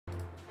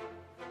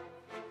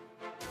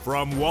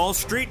From Wall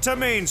Street to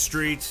Main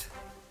Street,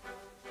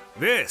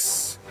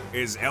 this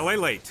is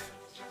LALATE.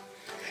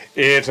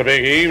 It's a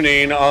big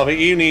evening of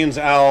Evenings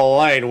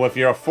LALATE with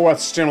your fourth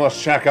stimulus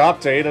check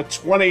update of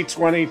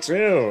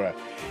 2022.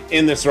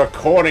 In this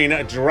recording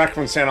direct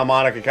from Santa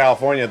Monica,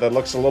 California, that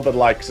looks a little bit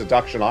like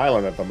Seduction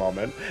Island at the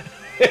moment.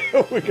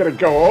 We're going to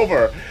go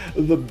over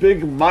the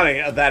big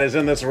money that is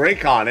in this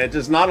recon. It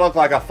does not look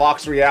like a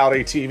Fox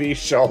reality TV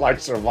show like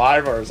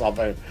Survivor or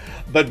something.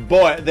 But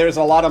boy, there's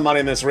a lot of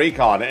money in this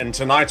recon. And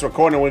tonight's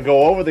recording, we'll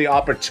go over the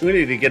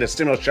opportunity to get a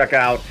stimulus check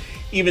out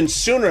even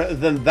sooner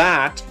than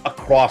that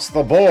across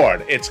the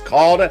board. It's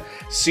called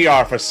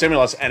CR for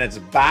Stimulus, and it's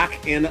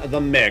back in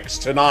the mix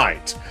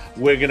tonight.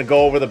 We're going to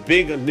go over the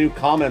big new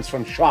comments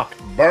from Chuck,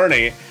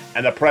 Bernie,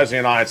 and the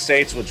President of the United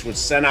States, which would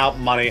send out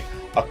money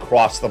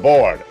across the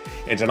board.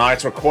 In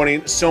tonight's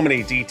recording, so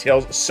many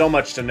details, so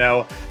much to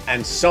know,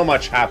 and so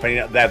much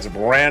happening that's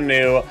brand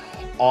new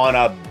on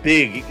a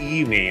big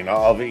evening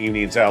of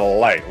Evenings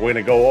LALATE. We're going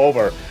to go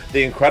over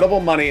the incredible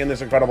money in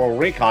this incredible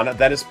recon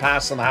that is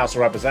passed in the House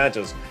of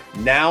Representatives,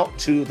 now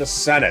to the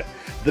Senate.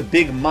 The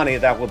big money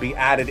that will be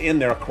added in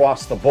there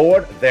across the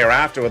board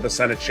thereafter with the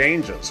Senate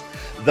changes.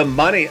 The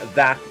money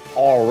that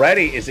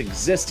already is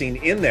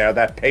existing in there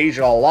that pays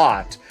you a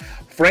lot.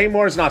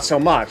 Frameworks, not so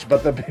much,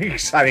 but the big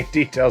exciting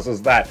details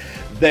is that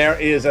there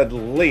is at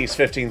least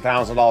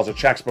 $15,000 of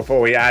checks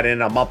before we add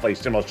in a monthly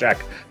stimulus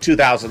check,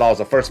 $2,000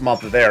 the first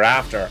month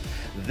thereafter,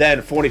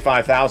 then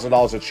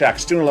 $45,000 of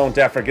checks, student loan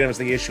debt forgiveness,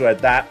 the issue at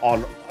that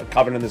on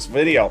covered in this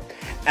video,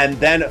 and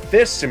then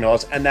fifth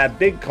stimulus and that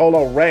big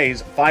COLA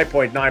raise,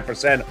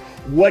 5.9%,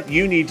 what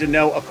you need to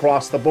know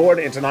across the board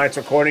in tonight's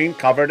recording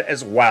covered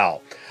as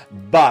well.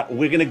 But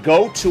we're going to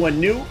go to a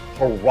new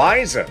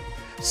horizon.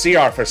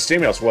 CR for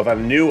Stimulus with a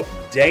new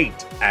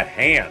date at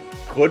hand.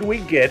 Could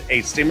we get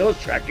a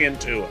stimulus check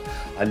into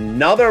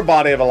another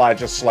body of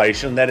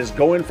legislation that is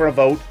going for a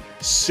vote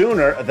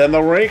sooner than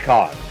the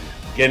recon?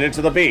 Get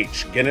into the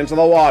beach, get into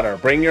the water,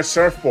 bring your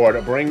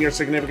surfboard, bring your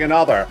significant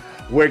other.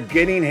 We're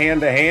getting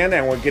hand to hand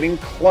and we're getting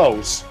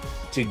close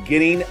to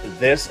getting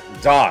this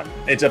done.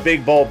 It's a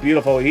big, bold,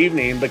 beautiful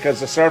evening because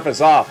the surf is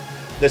up,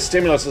 the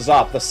stimulus is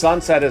up, the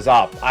sunset is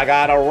up. I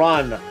gotta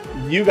run.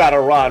 You gotta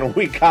run.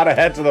 We gotta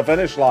head to the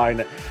finish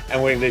line,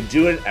 and we're gonna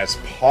do it as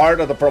part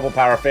of the Purple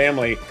Power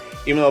family,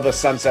 even though the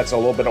sunset's a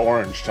little bit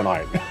orange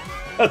tonight.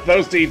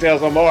 Those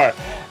details and more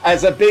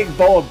as a big,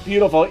 bold,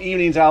 beautiful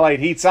Evenings LALATE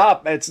heats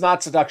up. It's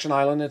not Seduction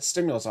Island, it's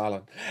Stimulus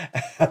Island.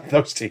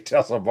 Those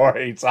details and more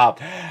heats up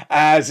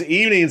as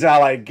Evenings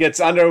LALATE gets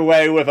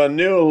underway with a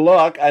new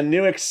look, a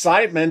new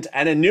excitement,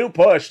 and a new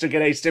push to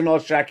get a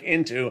stimulus check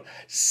into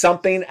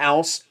something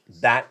else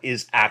that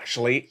is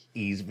actually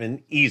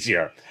even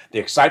easier. The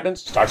excitement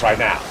starts right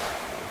now.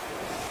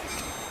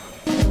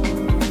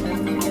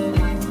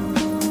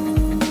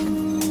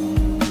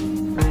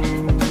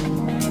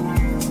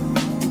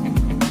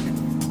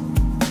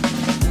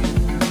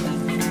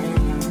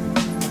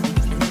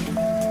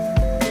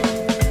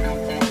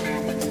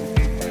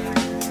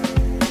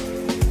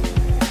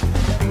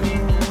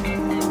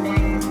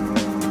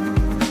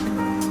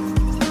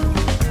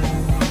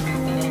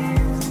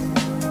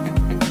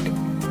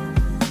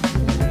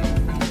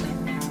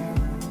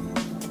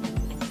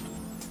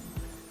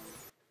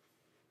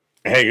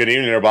 Hey, good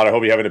evening, everybody. I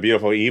hope you're having a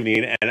beautiful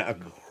evening, and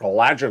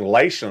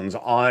congratulations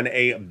on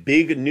a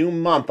big new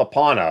month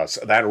upon us.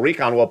 That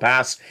recon will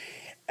pass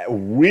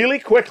really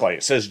quickly,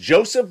 says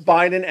Joseph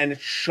Biden and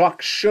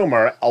Chuck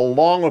Schumer,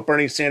 along with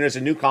Bernie Sanders,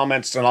 in new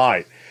comments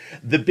tonight.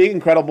 The big,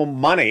 incredible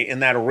money in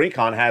that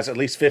recon has at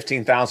least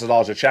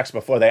 $15,000 of checks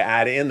before they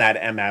add in that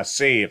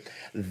MSC.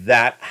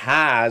 That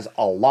has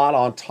a lot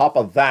on top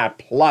of that,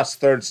 plus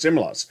third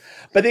stimulus.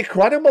 But the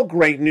incredible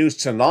great news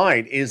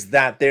tonight is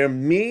that there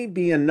may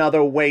be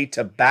another way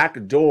to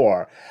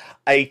backdoor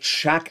a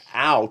check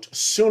out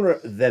sooner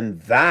than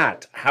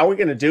that. How are we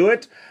going to do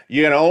it?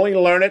 You can only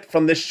learn it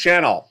from this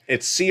channel.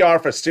 It's CR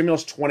for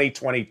Stimulus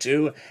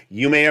 2022.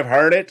 You may have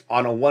heard it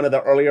on one of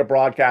the earlier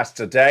broadcasts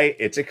today.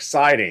 It's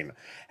exciting.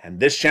 And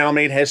this channel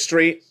made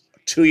history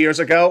 2 years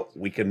ago.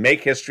 We can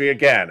make history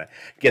again.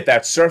 Get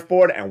that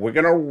surfboard and we're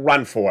going to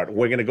run for it.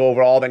 We're going to go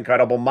over all the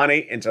incredible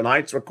money in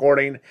tonight's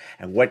recording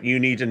and what you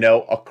need to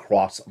know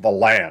across the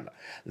land.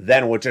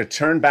 Then we're going to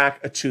turn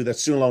back to the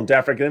student loan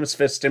debt forgiveness,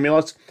 fifth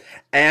stimulus,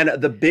 and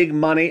the big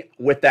money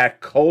with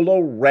that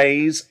COLA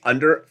raise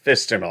under fifth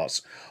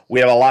stimulus. We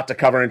have a lot to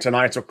cover in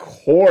tonight's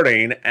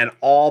recording, and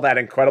all that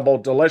incredible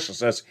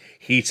deliciousness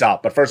heats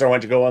up. But first, I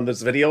want you to go on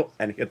this video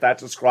and hit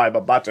that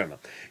subscribe button.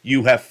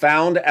 You have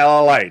found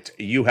LALATE.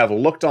 You have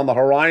looked on the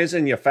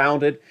horizon. You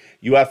found it.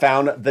 You have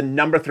found the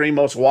 #3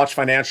 most watched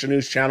financial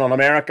news channel in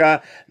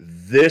America.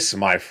 This,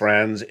 my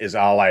friends, is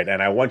LALATE,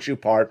 and I want you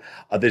part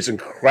of this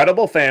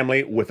incredible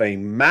family with a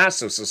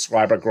massive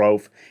subscriber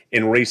growth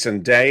in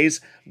recent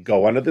days.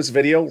 Go under this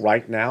video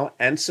right now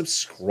and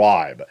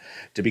subscribe.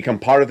 To become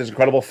part of this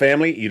incredible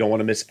family, you don't want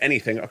to miss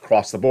anything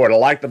across the board.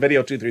 Like the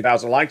video,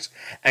 2,000-3,000 likes,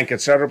 and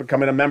consider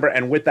becoming a member.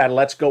 And with that,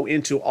 let's go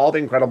into all the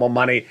incredible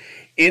money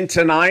in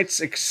tonight's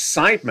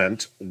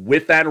excitement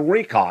with that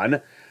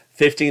recon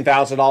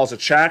 $15,000 of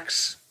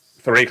checks,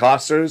 3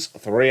 clusters,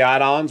 3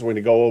 add-ons. We're going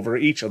to go over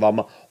each of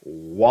them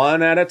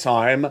one at a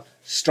time,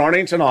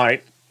 starting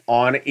tonight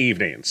on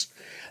evenings.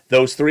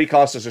 Those 3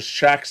 clusters of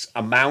checks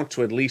amount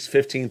to at least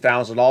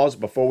 $15,000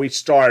 before we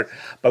start,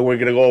 but we're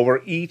going to go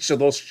over each of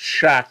those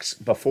checks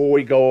before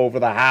we go over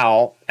the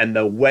how and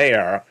the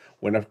where.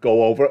 We're going to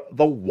go over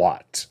the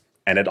what.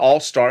 And it all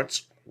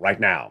starts right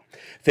now.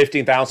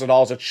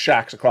 $15,000 of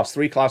checks across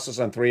 3 clusters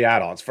and 3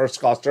 add-ons. First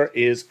cluster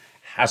is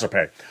hazard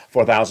pay,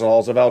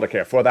 $4,000 of elder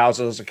care,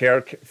 $4,000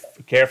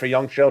 of care for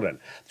young children,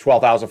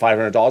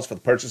 $12,500 for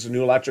the purchase of a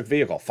new electric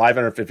vehicle,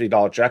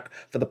 $550 check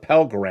for the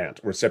Pell Grant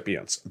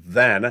recipients.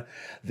 Then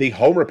the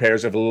home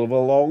repairs of a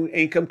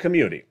low-income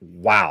community.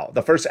 Wow.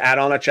 The first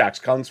add-on of checks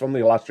comes from the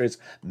illustrious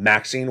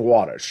Maxine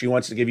Waters. She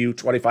wants to give you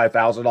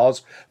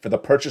 $25,000 for the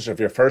purchase of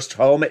your first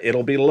home.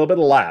 It'll be a little bit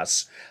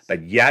less,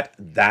 but yet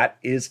that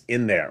is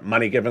in there.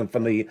 Money given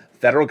from the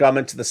federal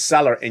government to the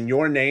seller in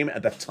your name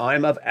at the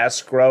time of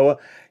escrow.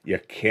 You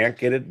can't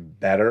get it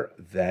better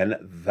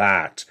than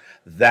that.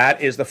 That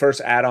is the first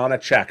add-on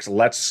of checks.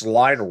 Let's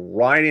slide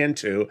right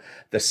into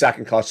the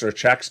second cluster of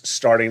checks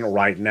starting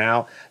right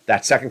now.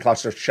 That second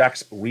cluster of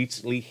checks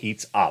recently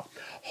heats up.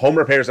 Home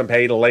repairs and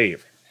paid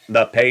leave.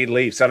 The paid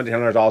leave,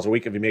 $1,700 a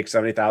week if you make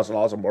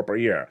 $70,000 or more per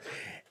year.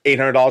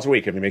 $800 a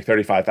week if you make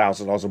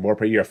 $35,000 or more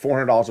per year.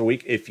 $400 a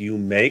week if you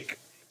make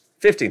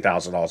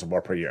 $15,000 or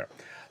more per year.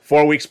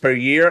 4 weeks per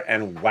year,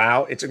 and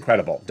wow, it's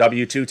incredible.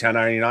 W-2,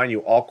 1099, you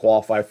all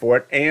qualify for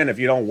it. And if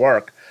you don't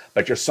work,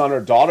 but your son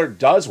or daughter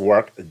does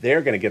work,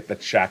 they're going to get the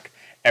check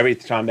every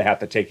time they have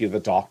to take you to the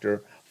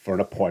doctor for an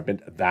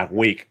appointment that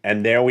week.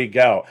 And there we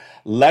go.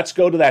 Let's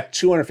go to that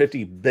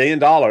 $250 billion.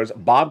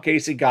 Bob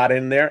Casey got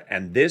in there,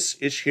 and this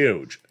is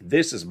huge.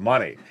 This is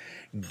money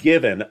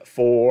given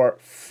for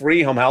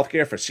free home health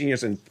care for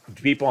seniors and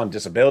people on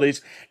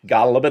disabilities.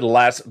 Got a little bit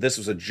less. This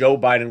was a Joe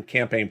Biden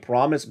campaign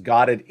promise.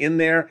 Got it in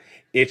there.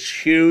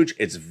 It's huge.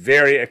 It's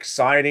very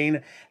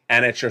exciting.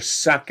 And it's your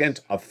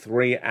second of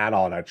 3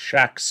 add-on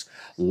checks.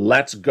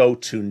 Let's go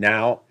to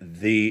now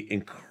the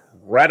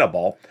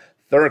incredible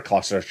third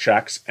cluster of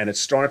checks. And it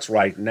starts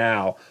right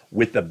now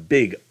with the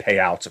big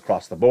payouts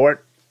across the board.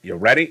 You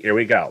ready? Here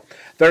we go.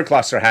 Third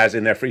cluster has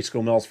in there free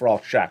school meals for all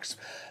checks.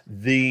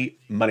 The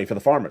money for the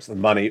farmers. The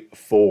money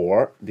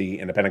for the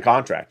independent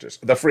contractors.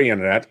 The free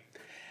internet.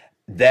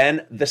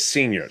 Then the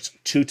seniors.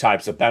 2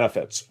 types of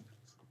benefits.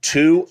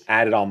 2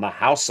 added on the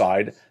House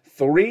side,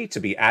 3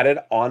 to be added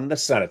on the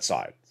Senate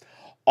side.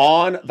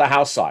 On the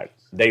House side,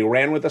 they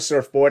ran with the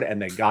surfboard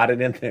and they got it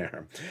in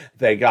there.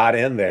 They got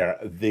in there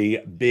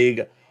the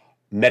big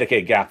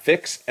Medicaid gap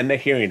fix and the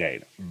hearing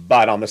aid.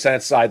 But on the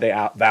Senate side, they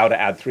vow to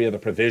add 3 other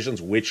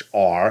provisions, which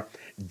are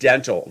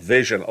dental,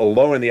 vision,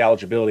 lowering the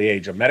eligibility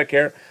age of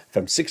Medicare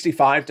from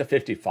 65 to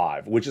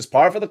 55, which is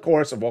par for the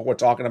course of what we're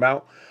talking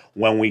about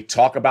when we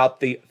talk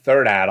about the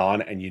third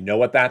add-on. And you know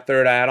what that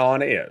third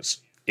add-on is.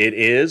 It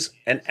is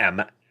an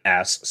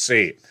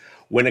MSC.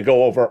 We're going to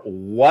go over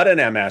what an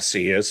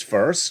MSC is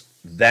first,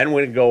 then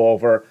we're going to go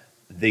over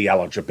the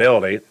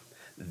eligibility,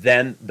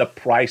 then the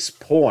price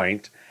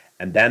point,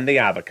 and then the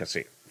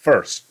advocacy.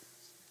 First,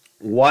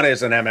 what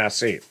is an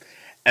MSC?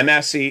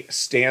 MSC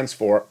stands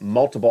for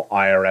Multiple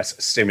IRS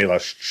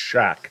Stimulus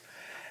Check.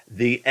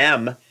 The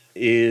M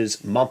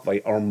is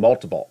monthly or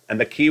multiple, and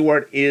the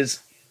keyword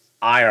is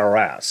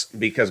IRS,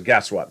 because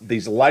guess what?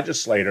 These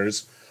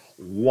legislators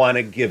want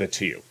to give it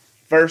to you.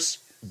 First,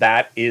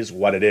 that is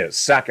what it is.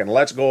 Second,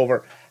 let's go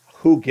over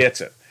who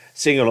gets it.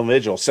 Single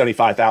individual,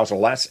 $75,000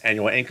 less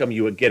annual income,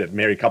 you would get it.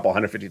 Married couple,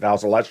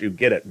 $150,000 less, you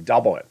get it.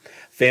 Double it.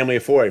 Family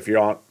of 4, if you're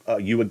on,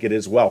 you would get it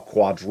as well.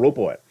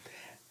 Quadruple it.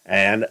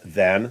 And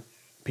then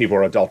people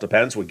who are adult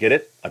dependents would get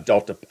it.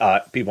 Adult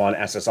people on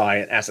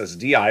SSI and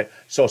SSDI,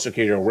 Social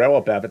Security and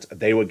Railroad benefits,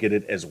 they would get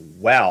it as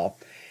well.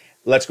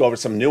 Let's go over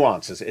some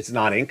nuances. It's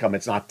not income.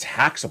 It's not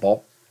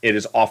taxable. It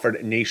is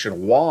offered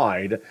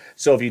nationwide.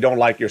 So if you don't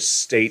like your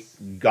state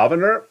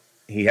governor,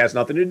 he has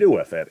nothing to do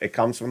with it. It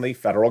comes from the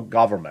federal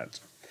government.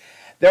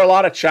 There are a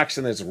lot of checks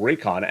in this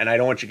recon, and I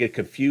don't want you to get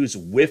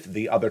confused with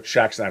the other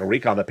checks in that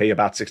recon that pay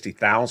about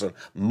 $60,000,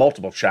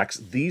 multiple checks.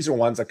 These are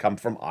ones that come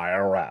from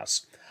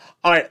IRS.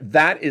 All right,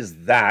 that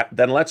is that.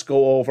 Then let's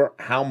go over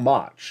how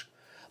much.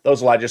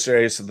 Those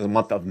legislators for the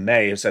month of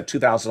May have said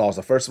 $2,000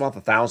 the first month,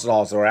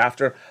 $1,000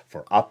 thereafter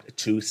for up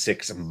to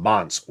 6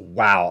 months.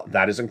 Wow,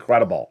 that is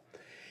incredible.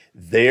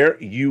 There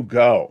you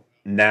go.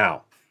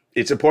 Now,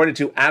 it's important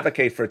to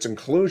advocate for its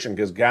inclusion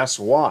because guess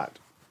what?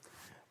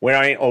 We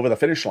ain't over the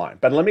finish line.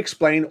 But let me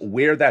explain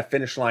where that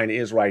finish line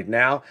is right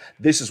now.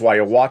 This is why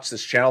you watch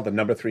this channel, the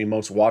number 3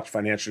 most watched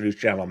financial news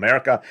channel in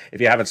America. If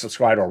you haven't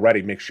subscribed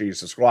already, make sure you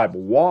subscribe.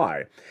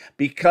 Why?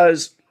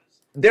 Because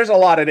there's a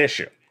lot at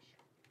issue.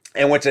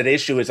 And what's at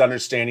issue is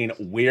understanding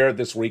where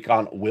this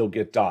recon will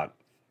get done.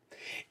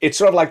 It's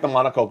sort of like the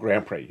Monaco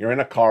Grand Prix. You're in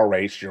a car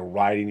race, you're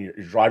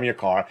driving your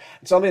car,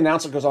 and suddenly the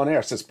announcer goes on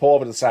air, says, pull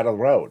over to the side of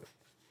the road.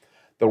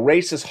 The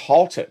race is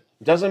halted.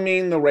 Doesn't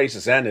mean the race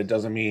is ended,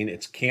 doesn't mean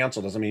it's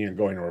canceled, doesn't mean you're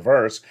going in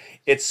reverse.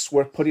 It's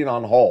we're putting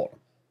on hold.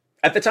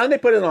 At the time they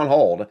put it on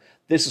hold,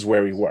 this is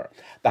where we were.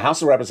 The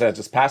House of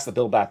Representatives passed the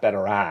Build Back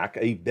Better Act,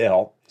 a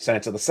bill, sent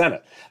it to the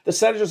Senate. The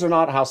senators are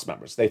not House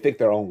members. They think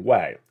their own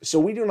way. So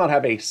we do not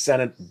have a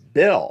Senate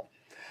bill.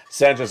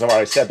 Senators have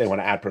already said they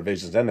want to add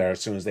provisions in there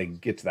as soon as they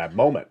get to that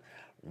moment.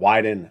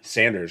 Wyden,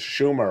 Sanders,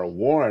 Schumer,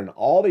 Warren,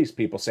 all these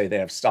people say they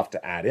have stuff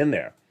to add in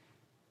there.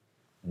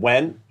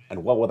 When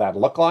and what will that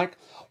look like?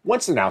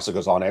 Once the announcer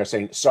goes on air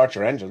saying, start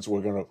your engines,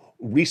 we're going to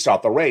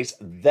restart the race,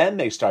 then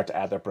they start to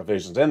add their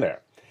provisions in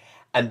there.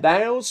 And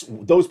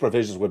those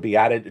provisions would be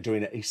added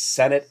during a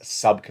Senate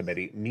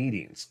subcommittee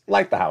meetings,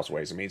 like the House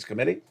Ways and Means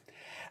Committee.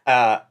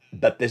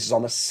 But this is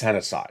on the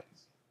Senate side.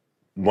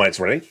 When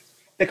it's ready,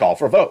 they call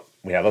for a vote.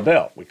 We have a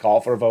bill. We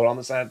call for a vote on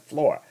the Senate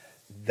floor.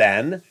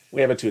 Then we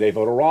have a 2-day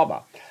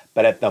vote-a-rama.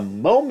 But at the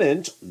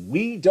moment,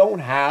 we don't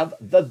have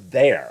the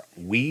there.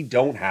 We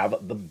don't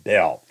have the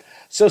bill.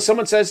 So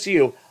someone says to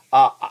you,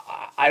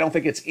 I don't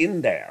think it's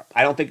in there.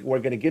 I don't think we're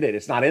going to get it.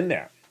 It's not in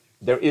there.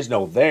 There is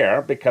no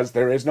there because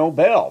there is no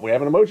bill. We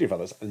have an emoji for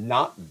this.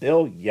 Not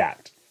bill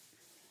yet.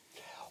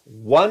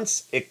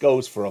 Once it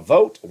goes for a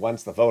vote,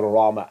 once the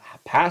vote-a-rama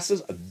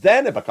passes,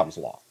 then it becomes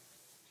law.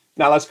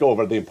 Now let's go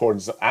over the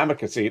importance of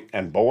advocacy,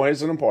 and boy,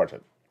 is it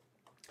important.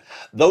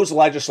 Those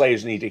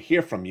legislators need to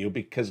hear from you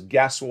because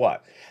guess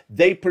what?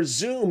 They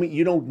presume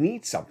you don't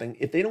need something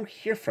if they don't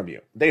hear from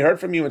you. They heard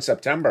from you in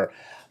September,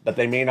 but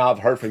they may not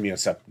have heard from you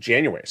in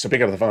January. So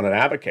pick up the phone and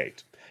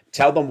advocate.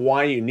 Tell them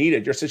why you need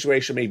it. Your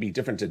situation may be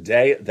different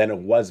today than it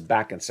was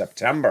back in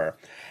September.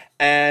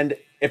 And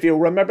if you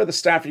remember the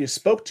staff you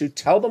spoke to,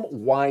 tell them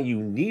why you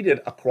need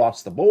it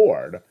across the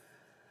board.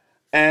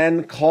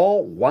 And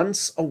call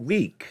once a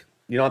week.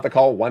 You don't have to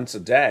call once a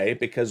day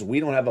because we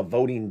don't have a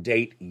voting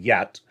date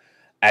yet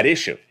at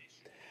issue.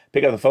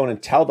 Pick up the phone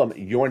and tell them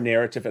your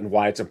narrative and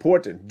why it's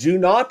important. Do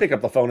not pick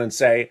up the phone and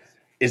say,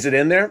 is it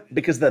in there?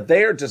 Because the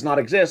there does not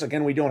exist.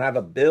 Again, we don't have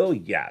a bill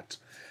yet.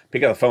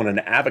 Pick up the phone and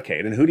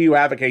advocate. And who do you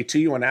advocate to?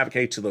 You want to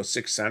advocate to those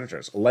 6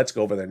 senators. Let's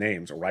go over their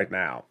names right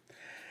now.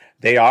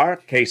 They are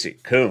Casey,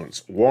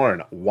 Coons,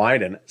 Warren,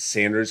 Wyden,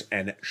 Sanders,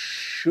 and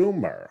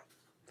Schumer.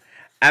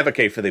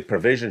 Advocate for the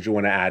provisions you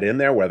want to add in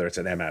there, whether it's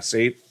an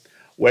MSC,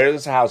 whether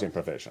it's a housing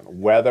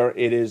provision, whether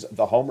it is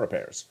the home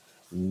repairs,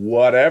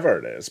 whatever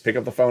it is. Pick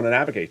up the phone and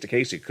advocate to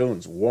Casey,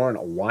 Coons, Warren,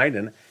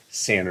 Wyden,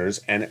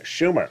 Sanders, and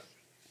Schumer.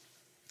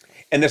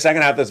 In the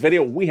second half of this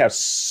video, we have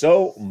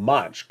so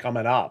much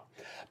coming up.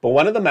 But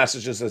one of the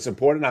messages that's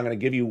important I'm going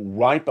to give you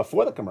right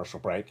before the commercial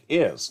break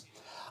is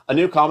a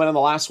new comment in the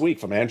last week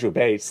from Andrew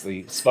Bates,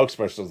 the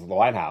spokesperson of the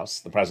White House,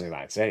 the President of the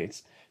United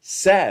States,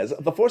 says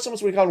the 4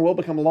 stimulus recon will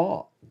become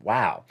law.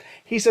 Wow.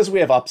 He says we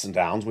have ups and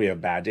downs, we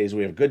have bad days,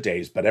 we have good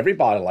days, but every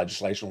body of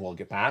legislation will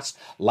get passed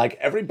like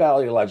every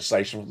body of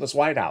legislation from this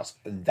White House.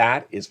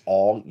 That is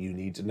all you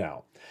need to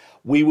know.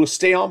 We will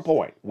stay on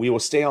point. We will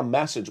stay on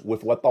message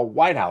with what the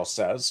White House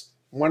says.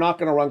 We're not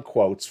going to run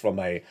quotes from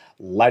a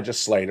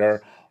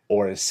legislator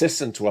or an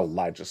assistant to a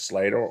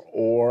legislator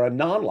or a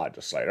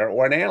non-legislator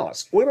or an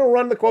analyst. We're going to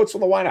run the quotes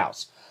from the White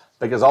House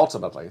because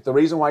ultimately the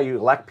reason why you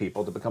elect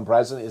people to become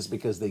president is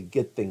because they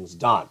get things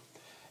done.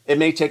 It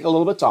may take a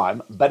little bit of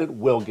time, but it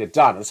will get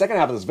done. In the second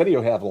half of this video,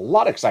 we have a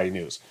lot of exciting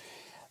news.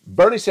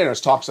 Bernie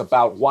Sanders talks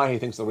about why he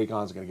thinks the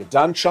recon is going to get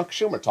done. Chuck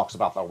Schumer talks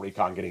about the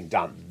recon getting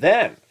done.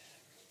 Then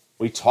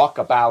we talk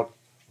about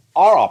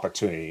our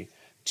opportunity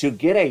to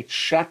get a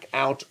check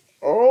out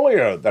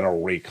earlier than a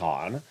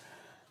recon.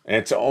 And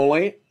it's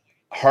only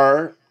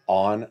heard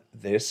on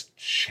this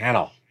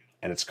channel.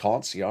 And it's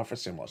called CR for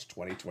Stimulus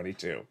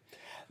 2022.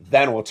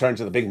 Then we'll turn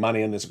to the big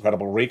money in this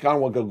incredible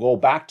recon. We'll go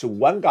back to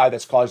one guy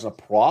that's causing a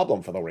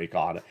problem for the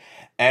recon.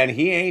 And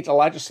he ain't a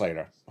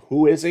legislator.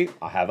 Who is he?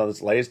 I'll have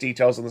his latest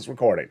details in this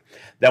recording.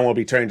 Then we'll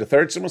be turning to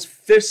third stimulus,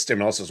 fifth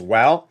stimulus as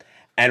well.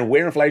 And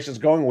where inflation is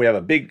going, we have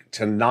a big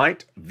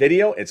tonight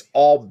video. It's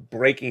all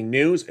breaking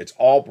news. It's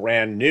all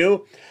brand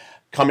new.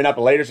 Coming up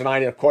later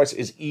tonight, of course,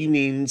 is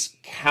evening's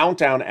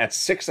countdown at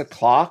 6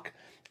 o'clock.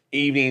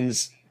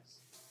 Evening's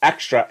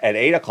extra at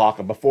 8 o'clock.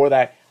 And before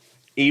that,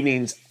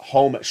 evening's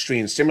home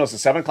stream stimulus at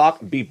 7 o'clock.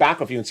 Be back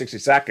with you in 60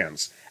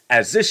 seconds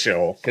as this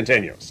show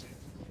continues.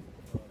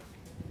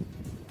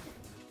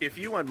 If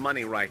you want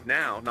money right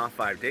now, not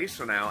 5 days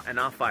from now, and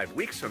not 5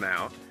 weeks from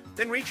now,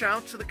 then reach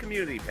out to the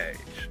community page.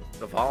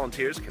 The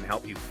volunteers can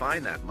help you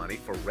find that money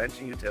for rent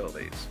and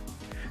utilities.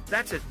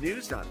 That's at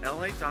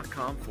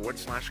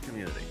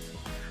news.la.com/community.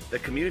 The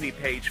community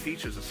page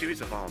features a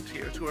series of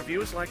volunteers who are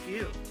viewers like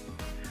you.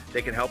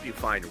 They can help you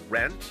find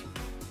rent,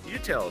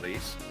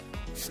 utilities,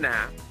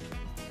 SNAP,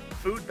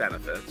 food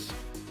benefits,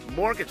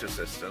 mortgage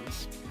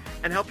assistance,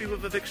 and help you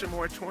with eviction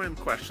moratorium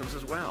questions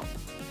as well.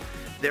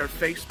 Their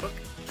Facebook,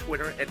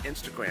 Twitter, and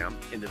Instagram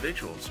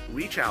individuals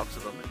reach out to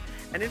them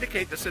and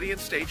indicate the city and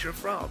state you're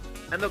from,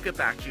 and they'll get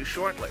back to you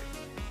shortly.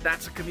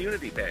 That's a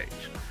community page.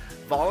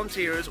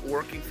 Volunteers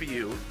working for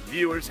you,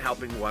 viewers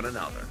helping one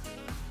another.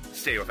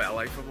 Stay with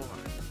LA for more.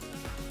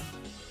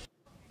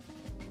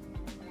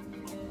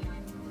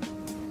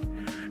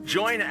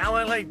 Join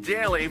LALATE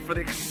Daily for the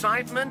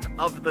excitement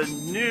of the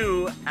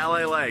new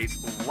LALATE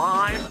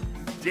live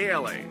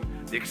daily.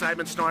 The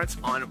excitement starts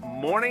on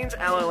mornings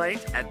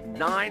LALATE at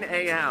 9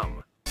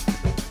 a.m.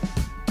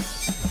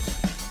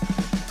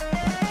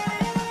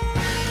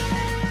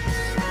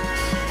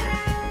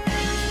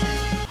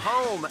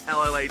 Home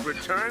LALATE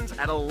returns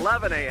at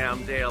 11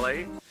 a.m.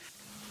 daily.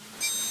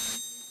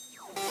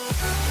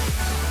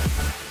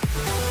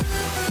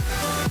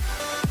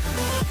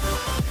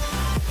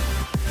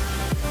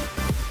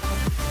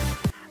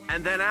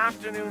 And then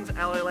afternoons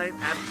LALATE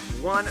at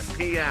 1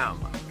 p.m.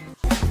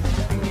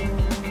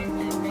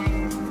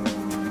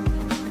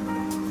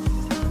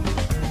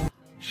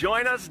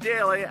 Join us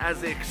daily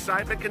as the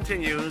excitement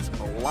continues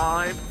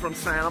live from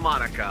Santa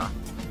Monica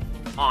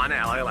on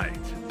LALATE.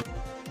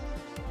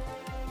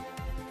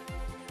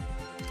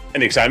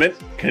 And the excitement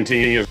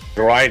continues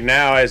right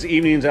now as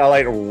Evenings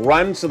LALATE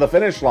runs to the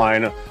finish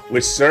line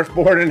with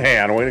surfboard in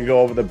hand. We're going to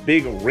go over the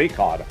big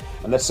recon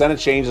and the Senate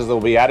changes that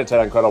will be added to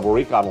that incredible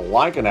recon,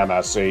 like an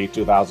MSC,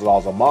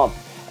 $2,000 a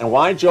month, and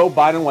why Joe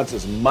Biden wants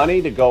his money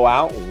to go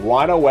out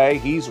right away.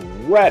 He's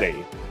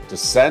ready to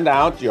send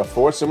out your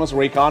fourth stimulus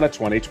recon of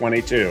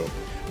 2022.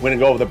 We're going to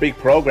go over the big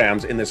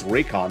programs in this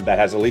recon that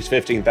has at least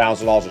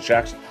 $15,000 of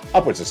checks,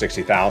 upwards of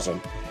 $60,000,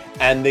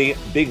 and the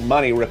big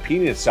money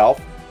repeating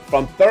itself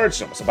from third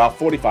stimulus, about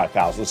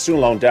 $45,000.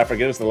 Student loan debt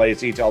forgiveness, the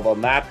latest detail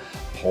on that,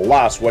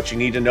 plus what you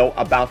need to know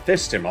about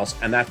this stimulus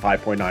and that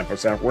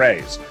 5.9%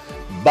 raise.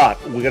 But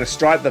we're going to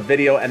start the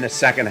video in the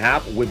second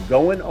half with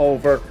going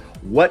over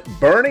what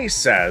Bernie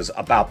says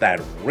about that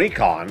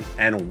recon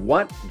and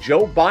what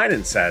Joe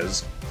Biden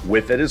says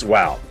with it as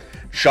well.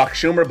 Chuck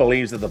Schumer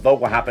believes that the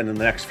vote will happen in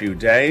the next few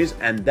days,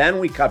 and then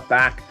we cut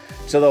back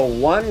to the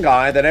one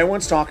guy that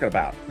everyone's talking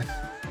about.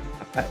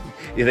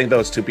 You think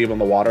those two people in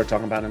the water are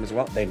talking about him as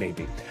well? They may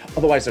be.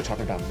 Otherwise, they're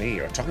talking about me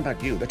or talking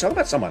about you. They're talking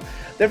about someone.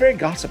 They're very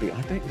gossipy,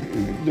 aren't they?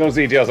 Those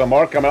details and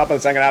more coming up in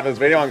the second half of this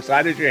video. I'm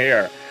excited you're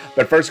here.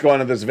 But first, go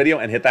into this video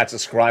and hit that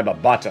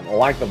subscribe button.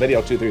 Like the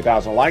video,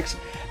 2,000-3,000 likes.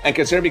 And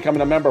consider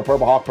becoming a member of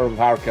Purple Hawk Purple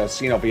Power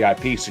Casino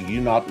VIP so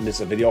you not miss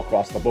a video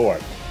across the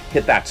board.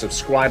 Hit that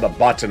subscribe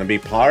button and be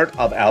part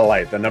of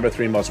LALATE, the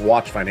 #3 most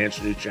watched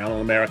financial news channel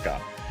in America.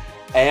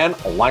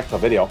 And like the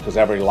video, because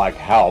every like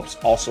helps.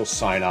 Also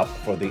sign up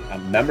for the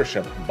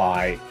membership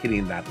by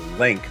hitting that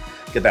link.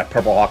 Get that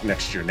Purple Hawk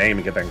next to your name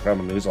and get that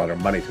incredible newsletter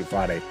Monday through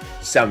Friday,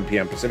 7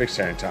 p.m. Pacific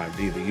Standard Time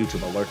via the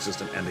YouTube alert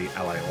system and the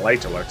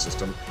LALATE alert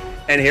system.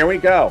 And here we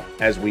go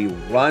as we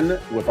run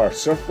with our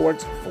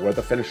surfboards for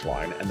the finish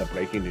line and the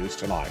breaking news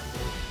tonight.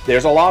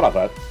 There's a lot of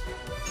it.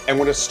 And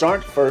we're going to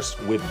start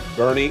first with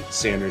Bernie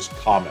Sanders'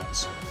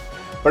 comments.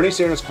 Bernie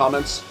Sanders'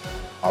 comments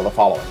are the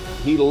following.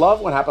 He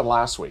loved what happened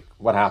last week.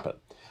 What happened?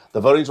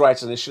 The Voting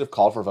Rights Initiative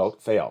called for a vote,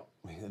 failed.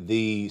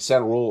 The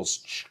Senate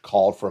rules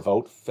called for a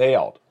vote,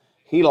 failed.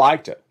 He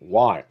liked it.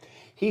 Why?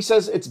 He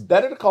says it's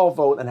better to call a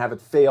vote and have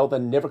it fail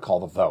than never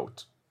call the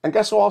vote. And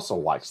guess who also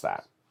likes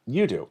that?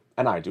 You do,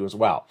 and I do as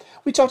well.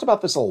 We talked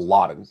about this a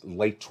lot in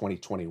late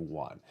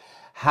 2021.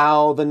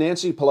 How the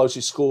Nancy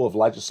Pelosi School of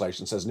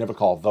Legislation says never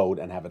call a vote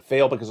and have it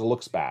fail because it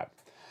looks bad.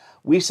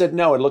 We said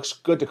no, it looks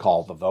good to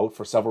call the vote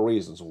for several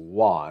reasons.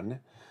 One,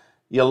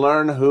 you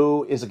learn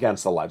who is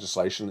against the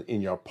legislation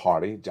in your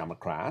party,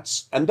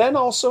 Democrats. And then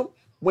also,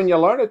 when you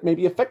learn it,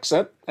 maybe you fix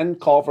it and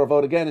call for a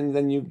vote again, and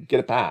then you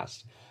get it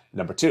passed.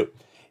 Number two,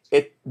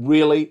 it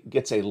really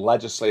gets a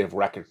legislative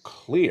record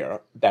clear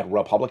that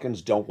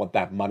Republicans don't want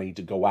that money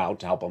to go out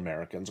to help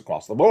Americans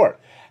across the board.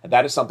 And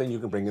that is something you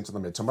can bring into the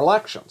midterm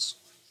elections.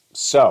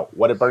 So,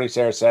 what did Bernie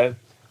Sanders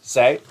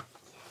say?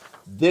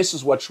 This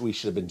is what we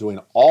should have been doing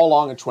all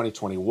along in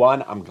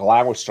 2021. I'm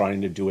glad we're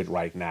starting to do it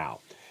right now.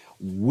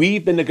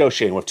 We've been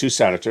negotiating with two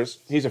senators,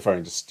 he's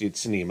referring to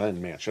Sinema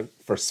and Manchin,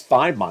 for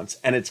 5 months,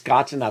 and it's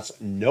gotten us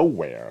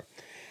nowhere.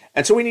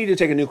 And so we need to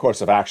take a new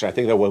course of action. I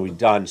think that what we've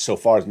done so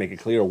far is make it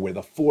clear where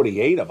the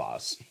 48 of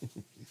us,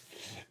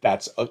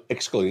 that's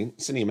excluding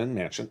Sinema and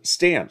Manchin,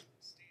 stand.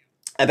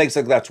 I think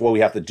that's what we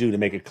have to do to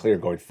make it clear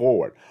going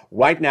forward.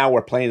 Right now,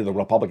 we're playing in the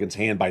Republicans'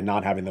 hand by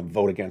not having them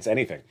vote against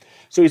anything.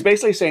 So he's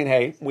basically saying,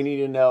 hey, we need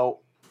to know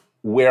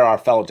where our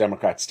fellow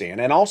Democrats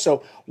stand. And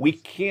also, we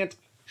can't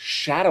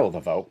shadow the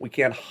vote. We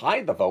can't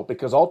hide the vote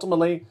because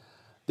ultimately,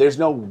 there's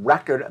no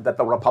record that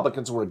the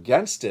Republicans were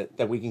against it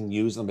that we can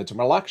use in the midterm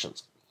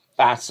elections.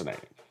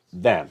 Fascinating.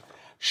 Then,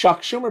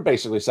 Chuck Schumer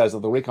basically says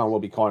that the recon will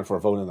be calling for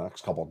a vote in the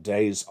next couple of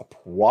days,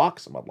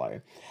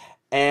 approximately.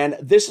 And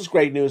this is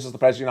great news as the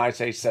President of the United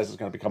States says it's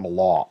going to become a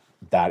law.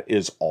 That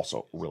is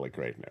also really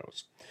great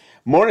news.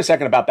 More in a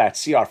second about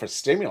that CR for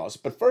stimulus.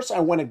 But first, I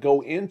want to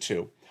go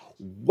into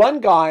one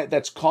guy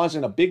that's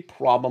causing a big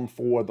problem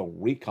for the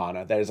recon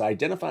that is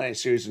identifying a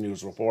series of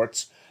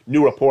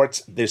new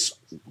reports this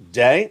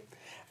day.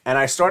 And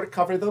I started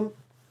covering them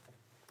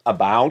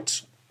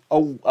about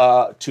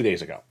 2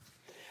 days ago.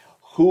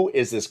 Who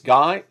is this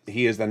guy?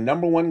 He is the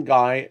 #1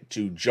 guy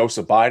to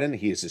Joseph Biden.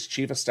 He is his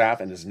chief of staff,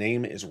 and his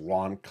name is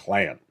Ron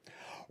Klain.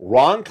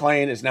 Ron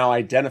Klain is now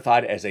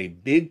identified as a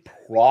big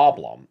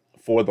problem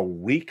for the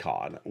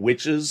recon,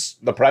 which is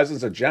the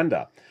president's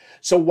agenda.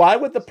 So why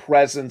would the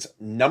president's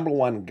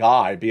 #1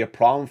 guy be a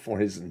problem for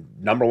his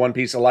 #1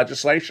 piece of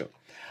legislation?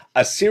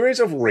 A series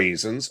of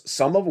reasons,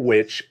 some of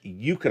which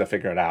you could have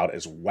figured out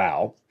as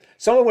well,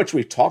 some of which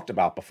we've talked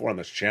about before on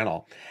this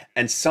channel,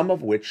 and some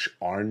of which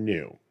are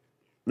new.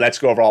 Let's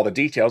go over all the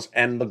details,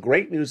 and the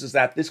great news is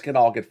that this can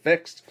all get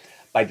fixed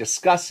by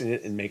discussing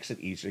it and makes it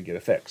easier to get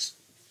it fixed.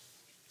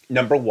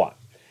 Number one,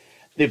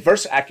 the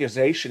first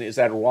accusation is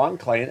that Ron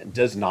Klain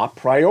does not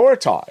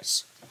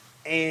prioritize.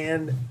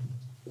 And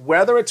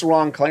whether it's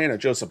Ron Klain or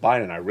Joseph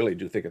Biden, I really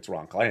do think it's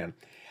Ron Klain,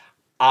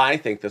 I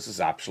think this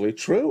is absolutely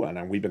true,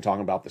 and we've been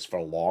talking about this for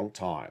a long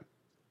time.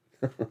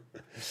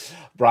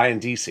 Brian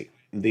Deasy,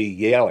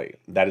 the Yalie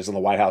that is in the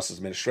White House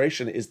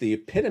administration, is the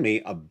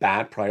epitome of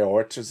bad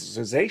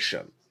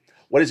prioritization.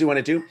 What does he want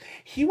to do?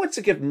 He wants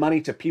to give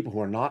money to people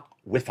who are not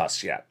with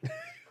us yet.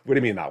 What do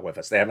you mean not with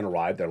us? They haven't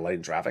arrived, they're late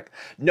in traffic?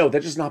 No,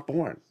 they're just not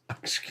born.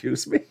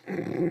 Excuse me?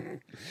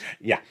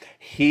 Yeah,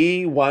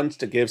 he wants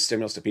to give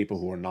stimulus to people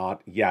who are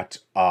not yet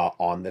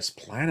on this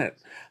planet.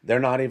 They're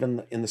not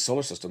even in the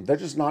solar system. They're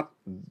just not,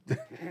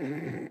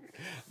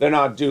 they're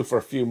not due for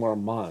a few more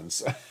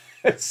months.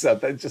 So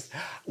it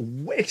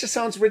just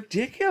sounds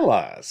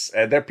ridiculous.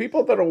 And there are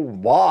people that are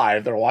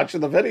live, they're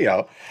watching the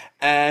video,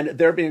 and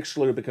they're being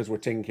excluded because we're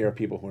taking care of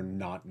people who are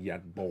not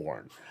yet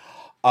born.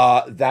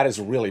 That is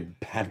really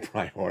bad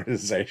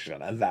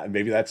prioritization, and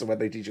maybe that's what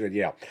they teach you at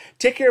Yale.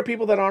 Take care of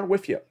people that aren't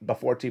with you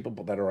before people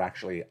that are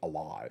actually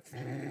alive.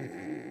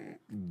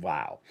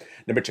 Wow.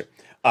 Number two,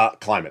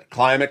 climate.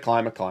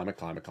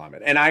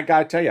 And I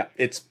gotta tell you,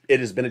 it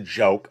has been a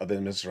joke of the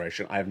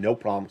administration. I have no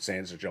problem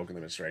saying it's a joke of the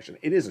administration.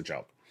 It is a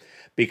joke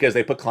because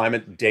they put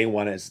climate day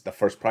one as the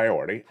first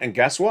priority, and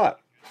guess what?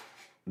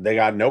 They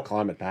got no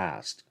climate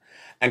passed,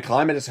 and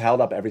climate has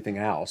held up everything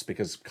else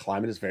because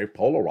climate is very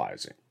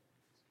polarizing.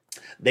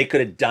 They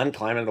could have done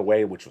climate in a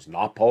way which was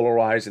not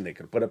polarizing. They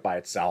could have put it by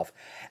itself.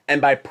 And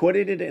by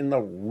putting it in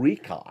the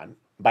recon,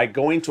 by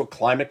going to a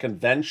climate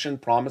convention,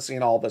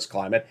 promising all this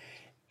climate,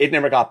 it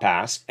never got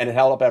passed, and it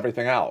held up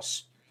everything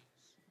else.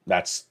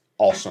 That's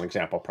also an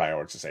example of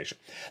prioritization.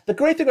 The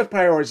great thing with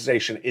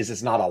prioritization is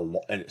it's not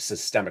a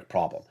systemic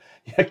problem.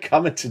 You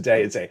come in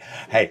today and say,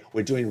 hey,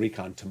 we're doing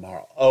recon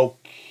tomorrow.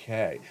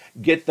 Okay.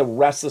 Get the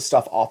rest of the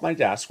stuff off my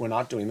desk. We're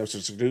not doing this.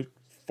 We're do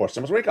for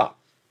stimulus recon.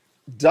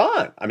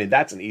 Done. I mean,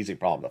 that's an easy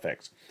problem to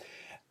fix.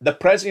 The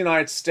President of the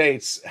United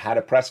States had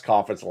a press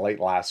conference late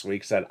last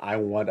week, said, I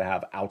want to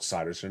have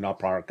outsiders who are not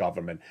part of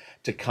government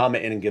to come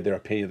in and give their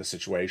opinion of the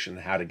situation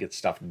and how to get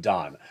stuff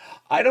done.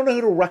 I don't know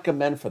who to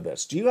recommend for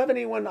this. Do you have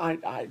anyone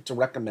to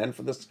recommend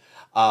for this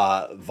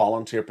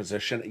volunteer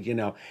position? You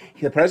know,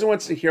 the president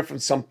wants to hear from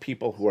some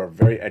people who are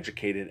very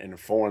educated and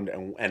informed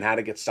and how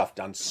to get stuff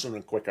done sooner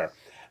and quicker.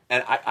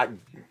 And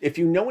if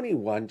you know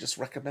anyone, just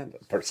recommend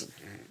the person.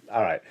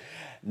 All right.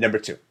 Number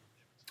two.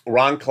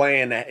 Ron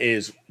Klain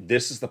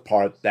this is the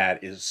part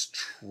that is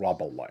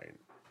troubling.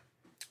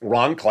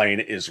 Ron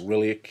Klain is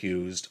really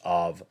accused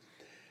of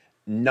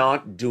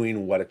not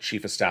doing what a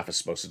chief of staff is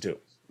supposed to do.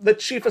 The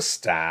chief of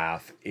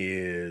staff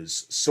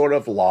is sort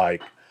of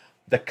like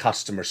the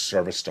customer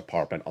service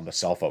department on the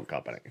cell phone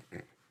company.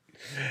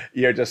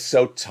 You're just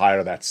so tired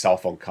of that cell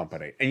phone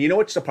company. And you know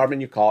which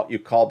department you call? You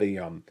call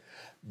the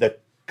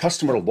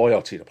customer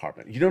loyalty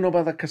department. You don't know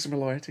about that customer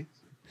loyalty?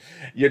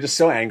 You're just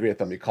so angry at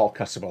them, you call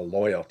customer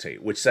loyalty,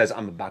 which says,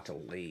 I'm about to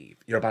leave.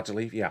 You're about to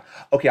leave? Yeah.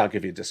 Okay, I'll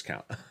give you a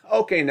discount.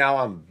 Okay, now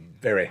I'm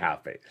very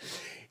happy.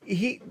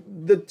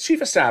 The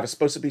chief of staff is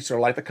supposed to be sort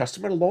of like the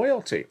customer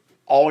loyalty.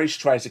 Always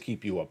tries to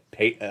keep you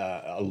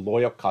a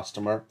loyal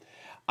customer.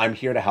 I'm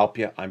here to help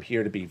you. I'm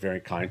here to be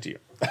very kind to you.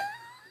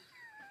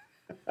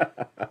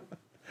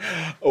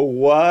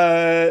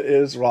 What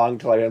is Ron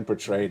Klain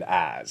portrayed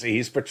as?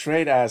 He's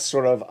portrayed as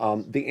sort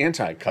of the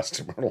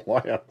anti-customer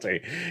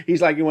loyalty.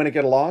 He's like, you want to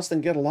get lost?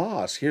 Then get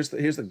lost. Here's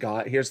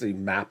the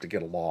map to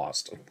get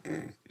lost.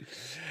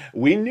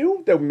 We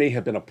knew there may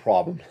have been a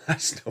problem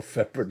last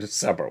November,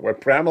 December, where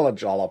Pramila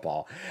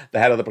Jayapal, the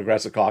head of the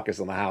Progressive Caucus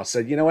in the House,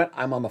 said, you know what?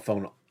 I'm on the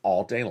phone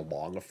all day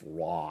long with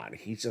Ron.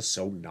 He's just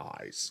so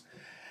nice.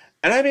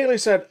 And I immediately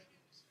said,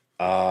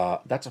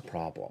 that's a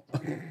problem.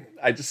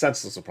 I just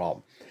sensed this a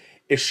problem.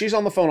 If she's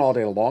on the phone all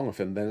day long with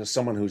him, then there's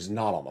someone who's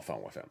not on the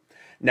phone with him.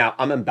 Now,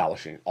 I'm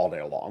embellishing all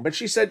day long, but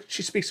she said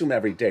she speaks to him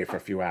every day for a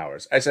few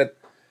hours. I said,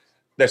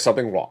 there's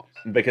something wrong,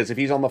 because if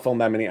he's on the phone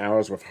that many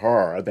hours with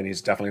her, then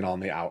he's definitely not on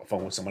the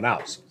phone with someone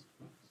else.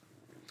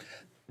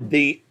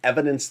 The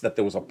evidence that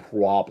there was a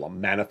problem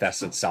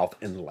manifested itself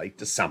in late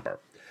December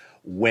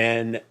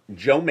when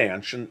Joe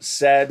Manchin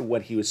said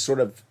what he was sort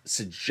of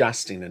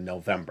suggesting in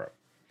November.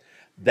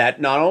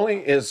 That not only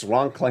is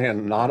Ron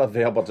Klain not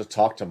available to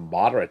talk to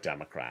moderate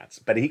Democrats,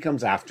 but he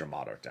comes after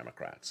moderate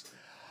Democrats.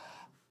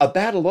 A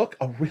bad look?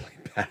 A really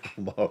bad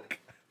look.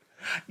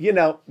 You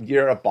know,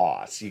 you're a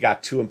boss. You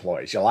got two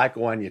employees. You like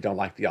one, you don't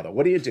like the other.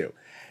 What do?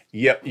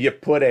 You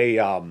put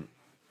a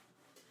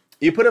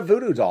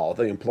voodoo doll,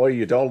 the employee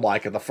you don't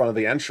like, at the front of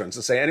the entrance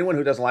and say, anyone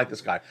who doesn't like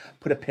this guy,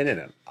 put a pin in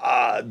him.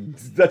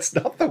 That's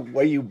not the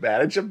way you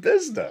manage a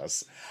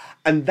business.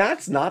 And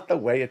that's not the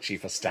way a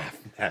chief of staff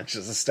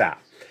manages a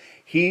staff.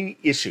 He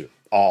issued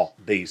all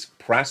these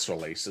press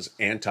releases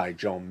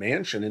anti-Joe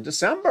Manchin in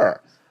December.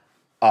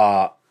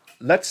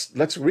 Let's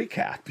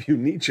recap. You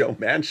need Joe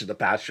Manchin to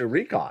pass your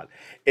recon.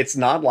 It's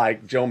not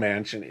like Joe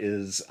Manchin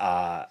is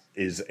a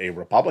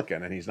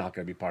Republican and he's not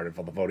going to be part of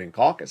the voting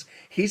caucus.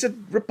 He's a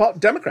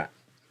Democrat.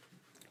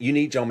 You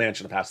need Joe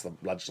Manchin to pass the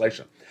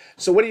legislation.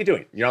 So what are you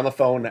doing? You're on the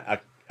phone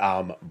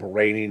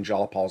braiding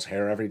Jalapal's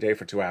hair every day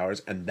for 2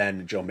 hours, and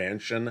then Joe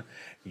Manchin,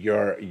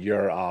 you're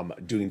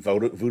doing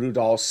voodoo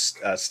doll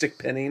stick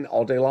pinning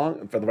all day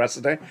long for the rest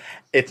of the day.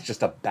 It's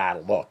just a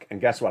bad look.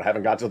 And guess what? I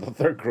haven't got to the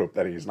third group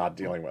that he's not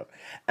dealing with.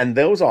 And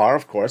those are,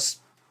 of course,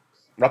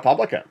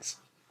 Republicans.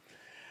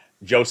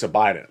 Joseph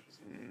Biden,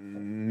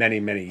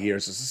 many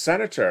years as a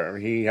senator.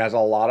 He has a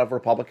lot of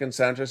Republican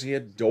senators he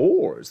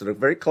adores that are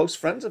very close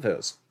friends of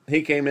his.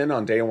 He came in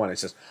on day one. He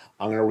says,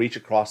 I'm going to reach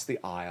across the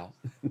aisle,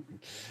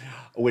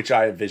 which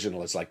I envision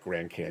as like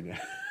Grand Canyon.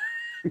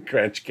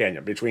 Grand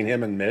Canyon. Between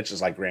him and Mitch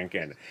is like Grand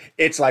Canyon.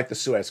 It's like the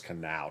Suez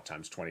Canal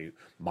times 20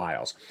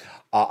 miles.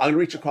 I'm going to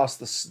reach across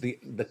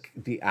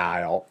the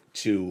aisle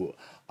to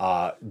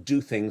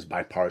do things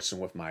bipartisan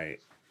with my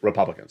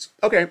Republicans.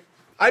 Okay,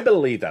 I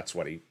believe that's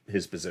what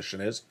his position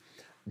is.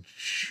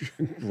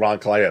 Ron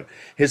Clay.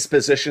 His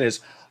position is,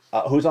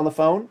 who's on the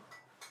phone?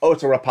 Oh,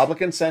 it's a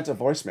Republican sent a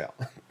voicemail.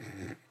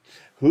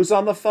 Who's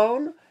on the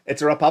phone?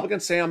 It's a Republican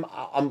saying,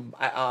 I'm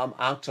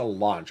out to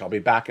lunch. I'll be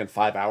back in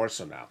 5 hours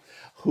from now.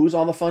 Who's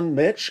on the phone,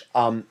 Mitch?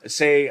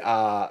 Say,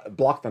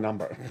 block the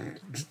number.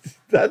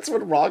 That's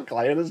what Ron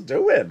Clay is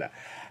doing.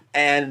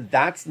 And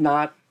that's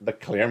not the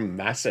clear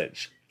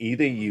message.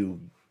 Either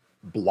you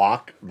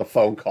block the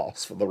phone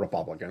calls for the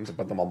Republicans and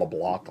put them on the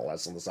block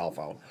list on the cell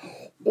phone,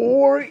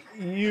 or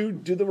you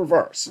do the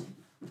reverse.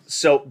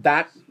 So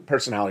that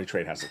personality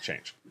trait has to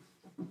change.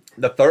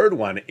 The third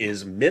one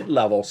is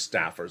mid-level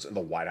staffers in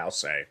the White House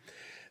say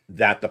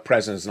that the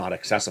president is not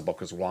accessible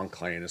because Ron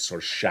Clay is sort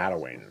of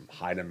shadowing him,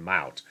 hiding him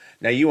out.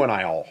 Now, you and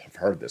I all have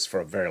heard this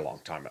for a very long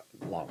time.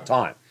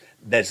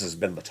 This has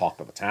been the talk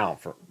of the town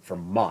for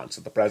months,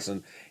 that the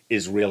president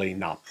is really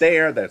not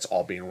there, that it's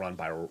all being run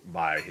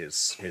by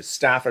his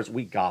staffers.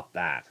 We got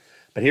that.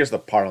 But here's the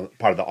part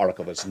of the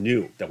article that's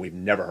new that we've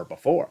never heard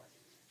before.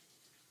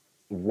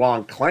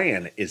 Ron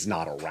Clay is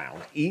not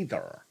around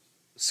either.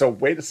 So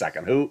wait a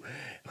second,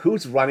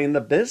 who's running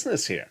the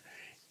business here?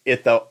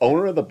 If the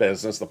owner of the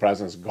business, the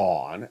president's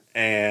gone,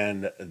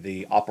 and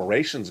the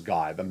operations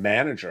guy, the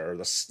manager,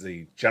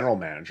 the general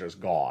manager is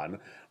gone,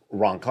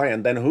 Ron Clay,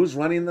 then who's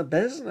running the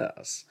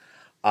business?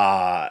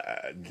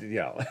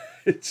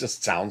 It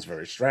just sounds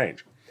very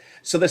strange.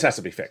 So this has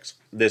to be fixed.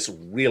 This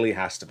really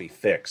has to be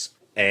fixed.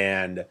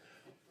 And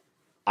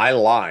I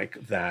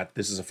like that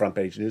this is a front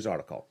page news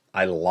article.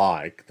 I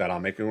like that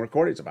I'm making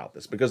recordings about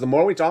this, because the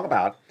more we talk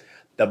about,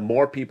 the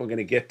more people are going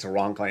to get to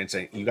Ron Clay and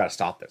saying, you got to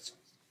stop this.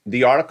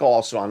 The article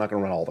also, I'm not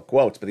going to run all the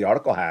quotes, but the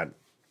article had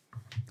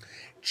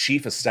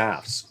chief of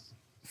staffs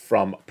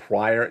from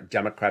prior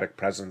Democratic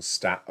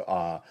presidents'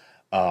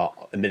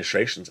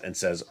 administrations and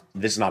says,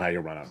 this is not how you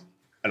run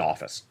an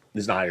office.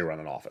 This is not how you run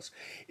an office.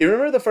 You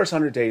remember the first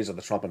 100 days of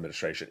the Trump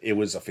administration? It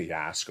was a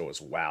fiasco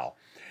as well.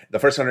 The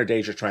first 100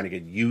 days, you're trying to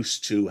get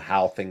used to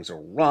how things are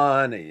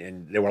run.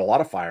 And there were a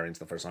lot of firings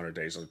the first 100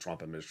 days of the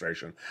Trump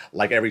administration.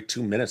 Like every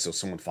 2 minutes, there was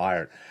someone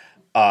fired.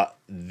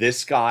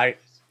 This guy,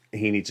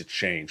 he needs to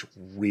change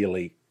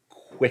really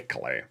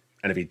quickly.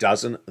 And if he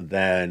doesn't,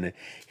 then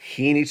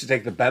he needs to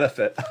take the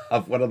benefit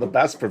of one of the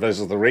best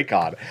provisions of the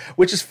recon,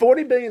 which is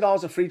 $40 billion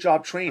of free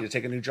job training to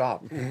take a new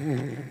job.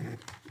 Isn't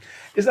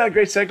that a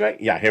great segue?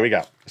 Yeah, here we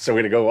go. So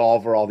we're going to go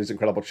over all these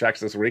incredible checks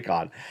this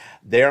recon.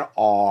 There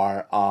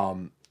are,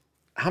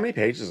 how many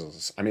pages is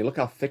this? I mean, look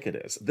how thick it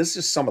is. This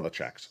is some of the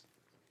checks.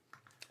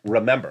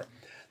 Remember,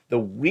 the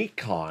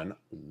recon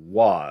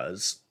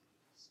was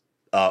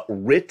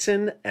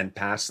written and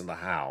passed in the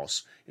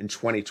House in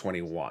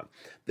 2021.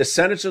 The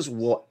senators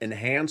will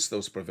enhance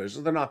those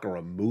provisions. They're not going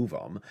to remove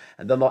them,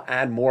 and then they'll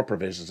add more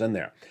provisions in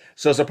there.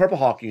 So as a Purple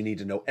Hawk, you need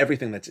to know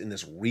everything that's in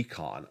this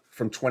recon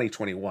from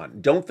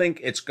 2021. Don't think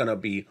it's going to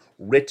be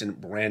written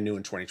brand new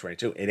in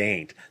 2022. It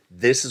ain't.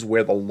 This is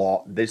where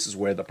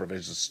the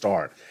provisions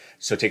start.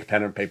 So take a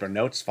pen and paper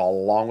notes, follow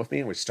along with me,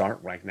 and we start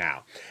right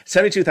now.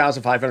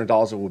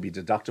 $72,500 will be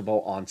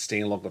deductible on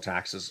state and local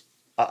taxes,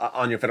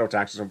 on your federal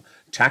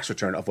tax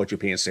return of what you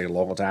pay in state and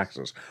local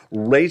taxes.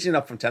 Raising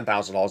up from $10,000,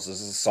 this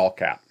is a salt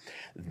cap.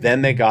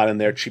 Then they got in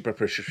there cheaper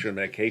prescription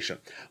medication,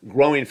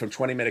 growing from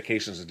 20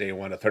 medications at day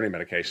one to 30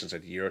 medications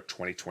at year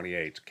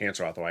 2028.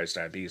 Cancer, authorized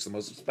diabetes, the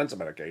most expensive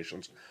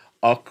medications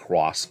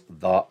across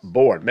the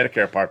board.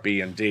 Medicare Part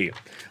B and D.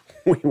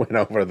 We went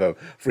over the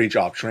free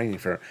job training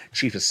for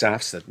chief of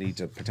staffs that need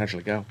to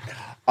potentially go.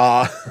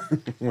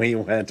 We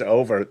went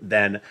over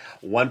then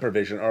one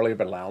provision earlier,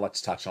 but now let's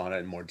touch on it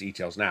in more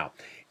details now.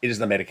 It is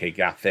the Medicaid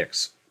gap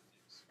fix.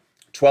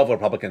 12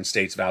 Republican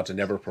states vowed to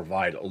never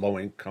provide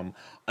low-income,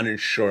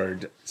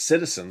 uninsured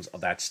citizens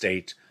of that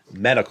state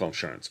medical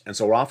insurance. And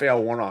so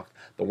Raphael Warnock,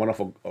 the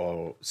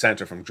wonderful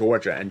senator from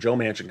Georgia, and Joe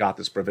Manchin got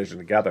this provision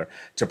together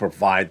to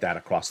provide that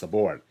across the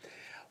board.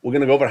 We're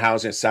going to go over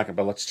housing in a second,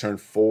 but let's turn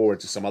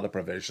forward to some other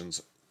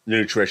provisions.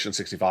 Nutrition,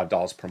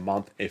 $65 per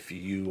month if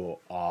you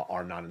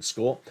are not in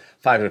school.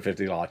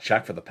 $550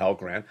 check for the Pell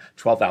Grant.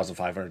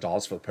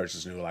 $12,500 for the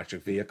purchase of a new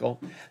electric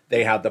vehicle.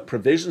 They have the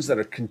provisions that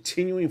are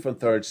continuing from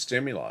third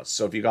stimulus.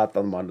 So if you got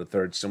them on the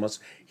third stimulus,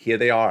 here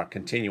they are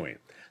continuing.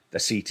 The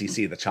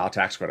CTC, the child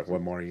tax credit,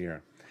 one more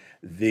year.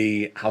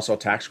 The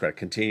household tax credit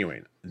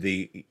continuing.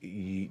 The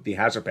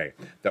hazard pay,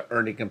 the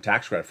earned income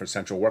tax credit for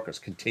essential workers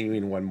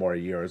continuing one more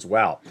year as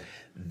well.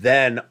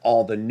 Then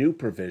all the new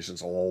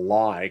provisions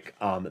like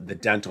the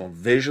dental and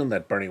vision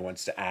that Bernie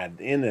wants to add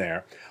in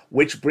there,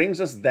 which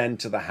brings us then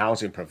to the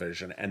housing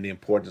provision and the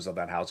importance of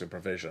that housing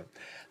provision.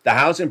 The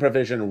housing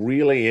provision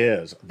really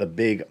is the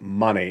big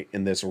money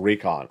in this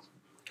recon.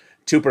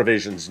 Two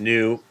provisions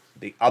new,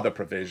 the other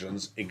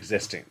provisions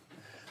existing.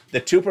 The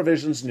two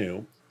provisions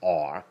new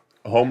are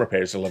home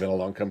repairs to live in a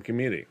low-income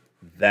community.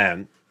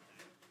 Then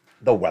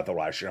the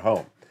weatherize your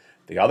home.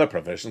 The other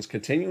provisions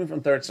continuing from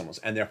third stimulus,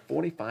 and they're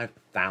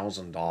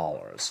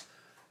 $45,000.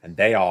 And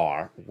they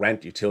are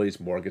rent,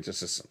 utilities, mortgage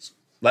assistance.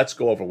 Let's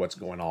go over what's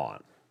going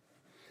on.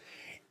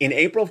 In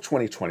April of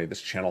 2020,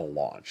 this channel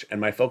launched,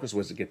 and my focus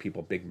was to get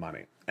people big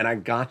money. And I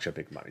got you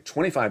big money.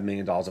 $25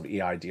 million of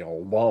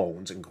EIDL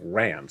loans and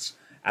grants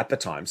at the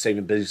time,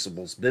 saving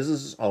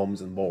businesses,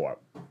 homes, and more.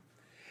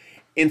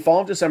 In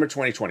fall of December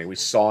 2020, we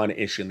saw an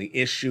issue, and the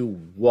issue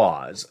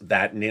was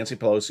that Nancy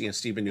Pelosi and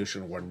Steve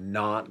Mnuchin were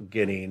not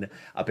getting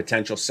a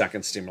potential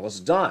second stimulus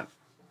done.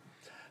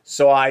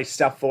 So I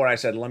stepped forward, I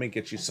said, let me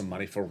get you some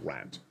money for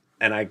rent.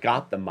 And I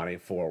got the money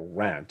for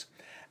rent,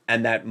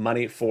 and that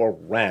money for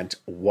rent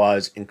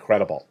was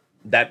incredible.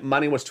 That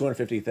money was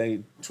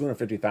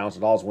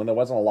 $250,000 when there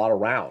wasn't a lot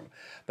around.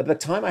 But at the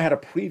time, I had a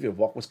preview of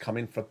what was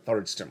coming for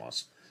third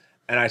stimulus.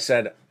 And I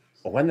said,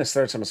 when this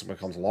third stimulus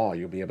becomes law,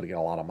 you'll be able to get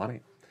a lot of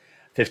money.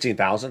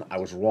 15,000, I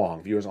was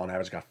wrong. Viewers on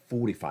average got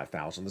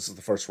 45,000. This is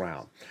the first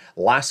round.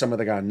 Last summer,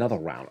 they got another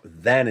round.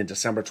 Then in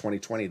December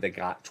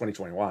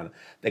 2021,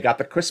 they got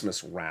the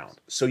Christmas round.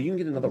 So you can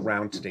get another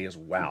round today as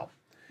well.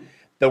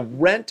 The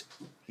rent,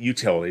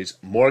 utilities,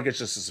 mortgage,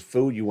 this is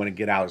food you want to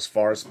get out as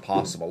far as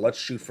possible. Let's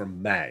shoot for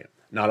May.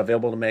 Not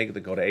available to May,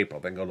 then go to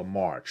April, then go to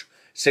March.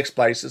 6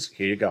 places,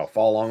 here you go.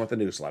 Follow along with the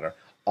newsletter.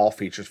 All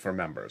features for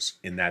members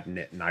in that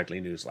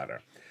nightly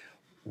newsletter.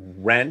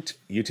 Rent,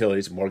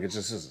 utilities, mortgage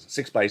assistance.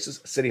 6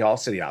 places: City Hall,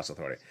 City House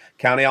Authority;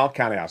 County Hall,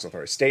 County House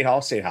Authority; State Hall,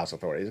 State House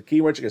Authority. The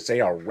keywords you can say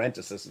are rent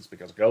assistance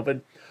because of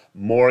COVID,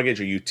 mortgage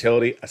or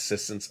utility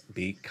assistance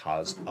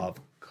because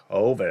of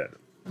COVID.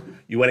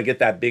 You want to get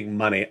that big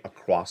money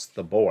across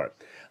the board.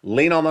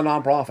 Lean on the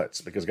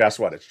nonprofits because guess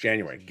what? It's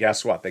January.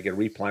 Guess what? They get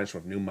replenished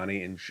with new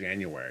money in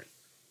January.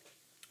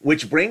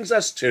 Which brings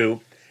us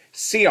to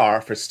CR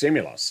for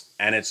stimulus.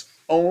 And it's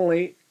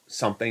only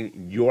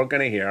something you're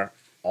going to hear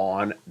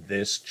on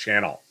this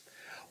channel.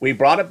 We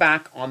brought it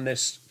back on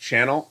this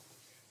channel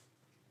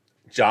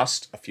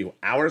just a few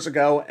hours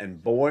ago,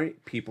 and boy,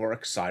 people are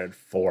excited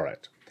for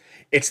it.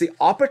 It's the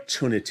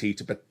opportunity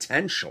to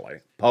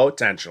potentially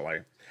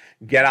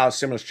get out a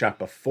stimulus check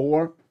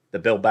before the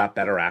Build Back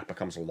Better Act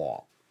becomes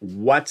law.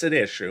 What's at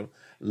issue?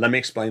 Let me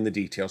explain the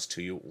details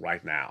to you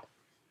right now.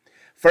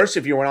 First,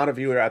 if you were not a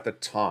viewer at the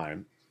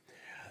time,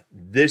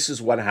 this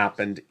is what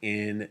happened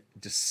in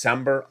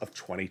December of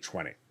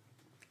 2020.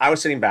 I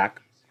was sitting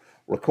back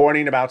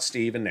recording about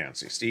Steve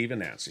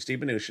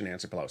Mnuchin,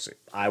 Nancy Pelosi.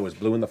 I was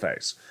blue in the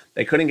face.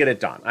 They couldn't get it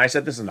done. I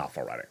said, this is enough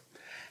already.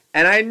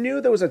 And I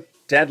knew there was a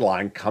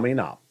deadline coming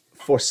up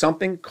for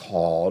something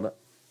called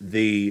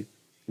the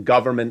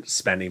government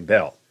spending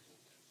bill.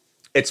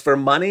 It's for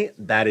money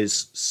that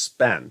is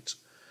spent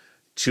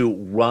to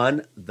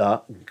run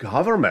the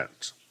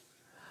government.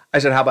 I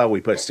said, how about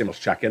we put a stimulus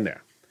check in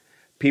there?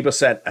 People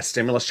said, a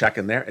stimulus check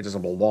in there? It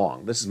doesn't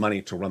belong. This is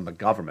money to run the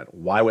government.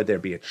 Why would there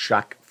be a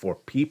check for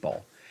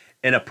people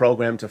in a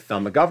program to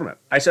fund the government?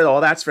 I said,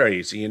 oh, that's very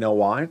easy. You know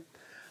why?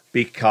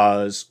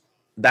 Because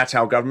that's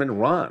how government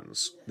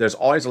runs. There's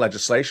always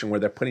legislation where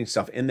they're putting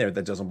stuff in there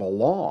that doesn't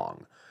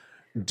belong.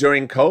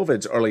 During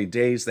COVID's early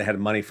days, they had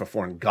money for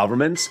foreign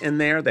governments in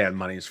there. They had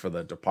monies for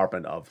the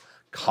Department of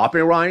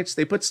Copyrights.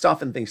 They put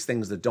stuff in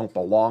things that don't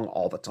belong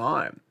all the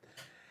time.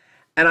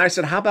 And I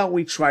said, how about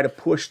we try to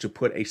push to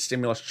put a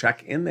stimulus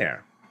check in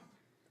there?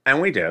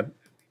 And we did.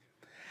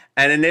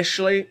 And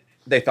initially,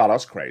 they thought I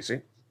was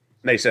crazy.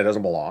 They said it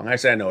doesn't belong. I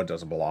said, no, it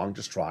doesn't belong.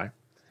 Just try.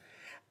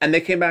 And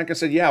they came back and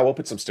said, yeah, we'll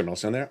put some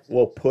stimulus in there.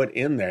 We'll put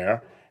in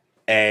there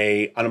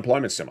a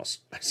unemployment stimulus.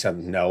 I said,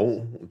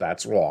 no,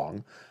 that's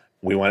wrong.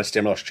 We want a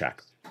stimulus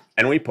check.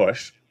 And we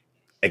pushed.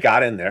 It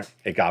got in there.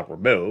 It got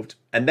removed.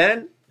 And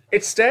then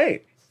it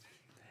stayed.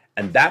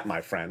 And that, my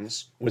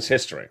friends, was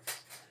history.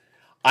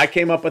 I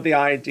came up with the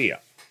idea.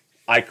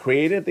 I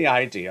created the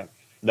idea.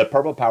 The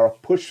Purple Power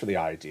pushed for the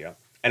idea.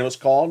 And it was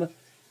called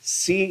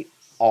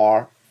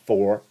CR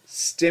for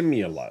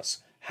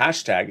Stimulus.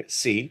 Hashtag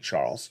C,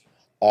 Charles,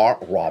 R,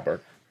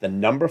 Robert, the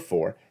number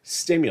 4,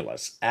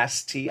 stimulus,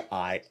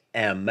 STIMULUS.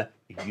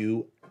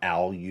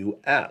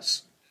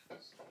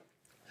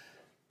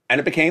 And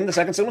it became the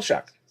second stimulus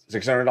check,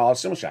 $600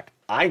 stimulus check.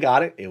 I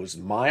got it. It was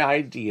my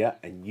idea,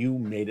 and you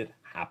made it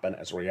happen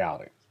as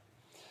reality.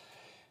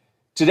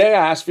 Today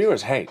I asked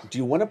viewers, hey, do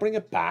you want to bring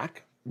it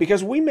back?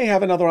 Because we may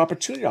have another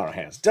opportunity on our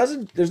hands.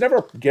 There's never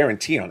a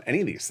guarantee on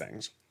any of these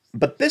things.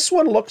 But this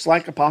one looks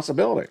like a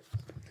possibility.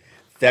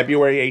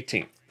 February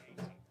 18th.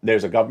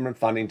 There's a government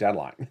funding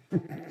deadline.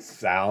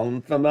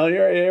 Sound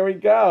familiar? Here we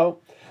go.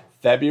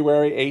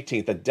 February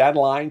 18th, the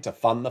deadline to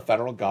fund the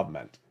federal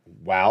government.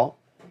 Well,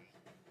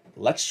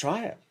 let's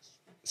try it.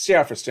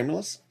 CR for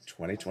Stimulus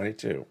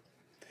 2022.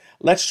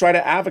 Let's try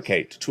to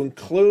advocate to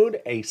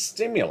include a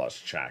stimulus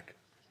check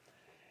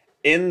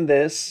in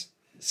this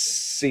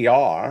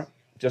CR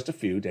just a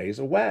few days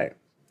away.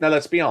 Now,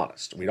 let's be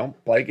honest. We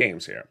don't play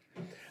games here.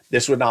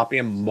 This would not be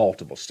a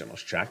multiple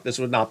stimulus check. This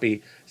would not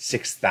be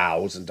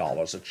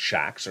 $6,000 of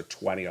checks or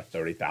 $20,000 or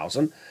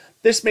 $30,000.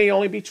 This may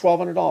only be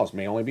 $1,200,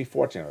 may only be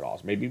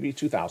 $1,400, maybe be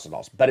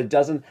 $2,000. But it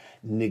doesn't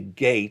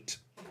negate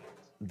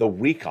the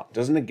recall,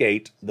 doesn't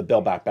negate the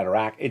Build Back Better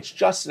Act. It's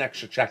just an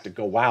extra check to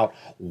go out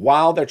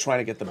while they're trying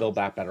to get the Build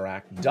Back Better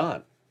Act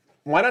done.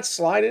 Why not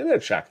slide in a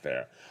check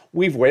there?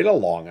 We've waited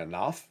long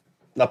enough.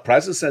 The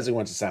president says he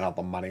wants to send out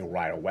the money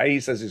right away. He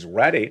says he's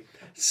ready.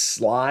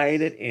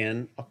 Slide it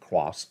in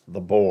across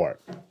the board.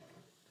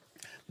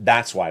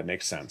 That's why it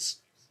makes sense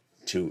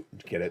to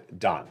get it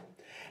done.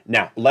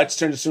 Now, let's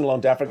turn to student loan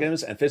debt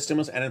forgiveness and fifth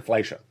stimulus and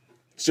inflation.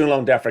 Student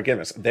loan debt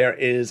forgiveness. There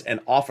is an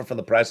offer from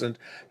the president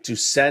to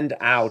send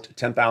out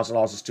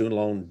 $10,000 of student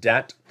loan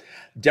debt.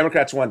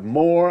 Democrats want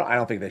more. I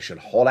don't think they should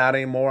hold out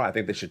anymore. I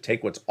think they should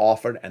take what's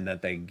offered, and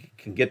that they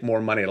can get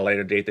more money at a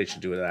later date. They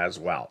should do it as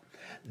well.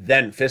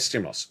 Then fifth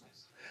stimulus.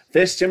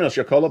 Fifth stimulus,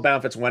 your COLA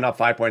benefits went up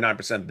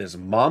 5.9% this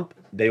month.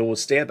 They will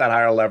stay at that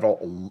higher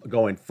level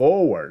going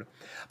forward.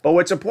 But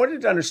what's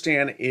important to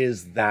understand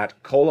is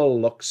that COLA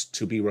looks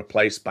to be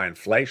replaced by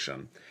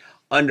inflation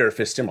under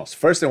fifth stimulus.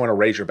 First, they want to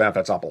raise your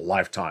benefits up a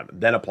lifetime,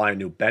 then apply a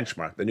new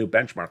benchmark. The new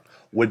benchmark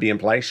would be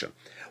inflation.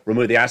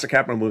 Remove the asset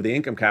cap, remove the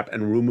income cap,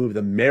 and remove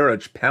the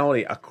marriage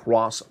penalty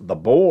across the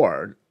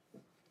board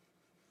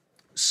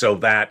so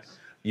that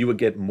you would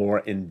get more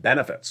in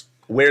benefits.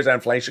 Where's that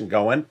inflation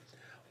going?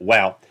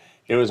 Well,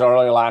 it was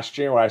earlier last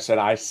year where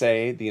I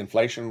say the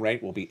inflation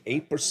rate will be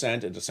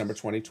 8% in December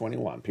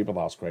 2021. People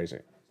thought I was crazy.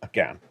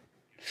 Again,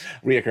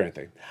 reoccurring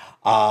thing.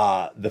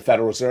 The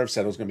Federal Reserve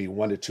said it was going to be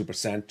 1% to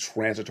 2%,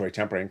 transitory,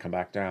 temporary, and come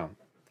back down.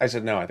 I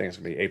said, no, I think it's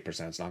going to be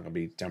 8%. It's not going to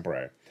be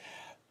temporary.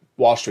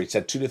 Wall Street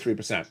said 2 to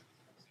 3%,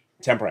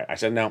 temporary. I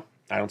said, no,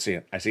 I don't see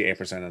it. I see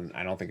 8%, and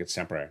I don't think it's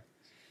temporary.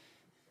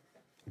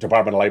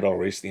 Department of Labor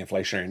released the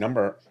inflationary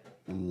number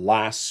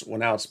now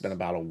it's been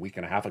about a week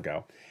and a half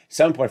ago,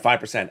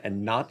 7.5%,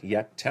 and not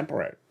yet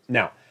temporary.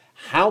 Now,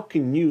 how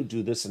can you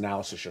do this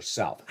analysis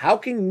yourself? How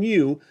can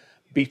you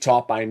be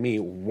taught by me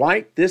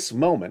right this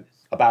moment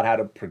about how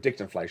to predict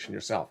inflation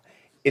yourself?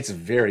 It's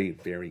very,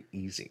 very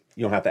easy.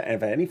 You don't have to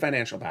have any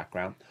financial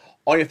background.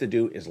 All you have to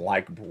do is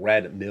like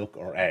bread, milk,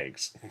 or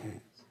eggs.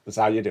 That's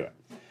how you do it.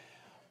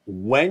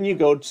 When you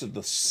go to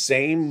the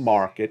same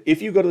market,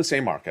 if you go to the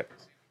same market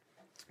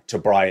to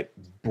buy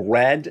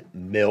bread,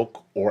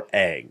 milk, or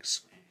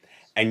eggs,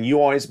 and you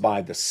always buy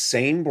the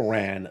same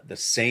brand, the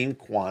same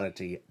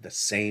quantity, the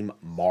same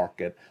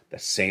market, the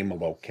same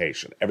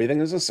location, everything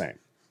is the same,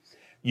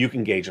 you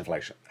can gauge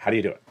inflation. How do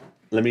you do it?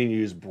 Let me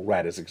use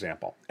bread as an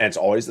example. And it's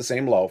always the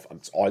same loaf.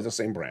 It's always the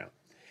same brand.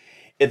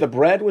 If the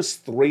bread was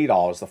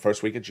 $3 the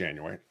first week of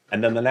January,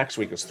 and then the next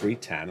week was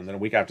 $3.10, and then the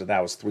week after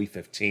that was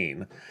 $3.15,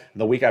 and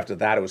the week after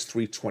that it was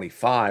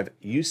 $3.25,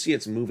 you see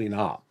it's moving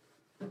up.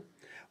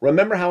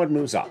 Remember how it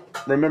moves up.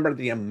 Remember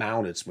the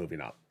amount it's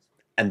moving up.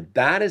 And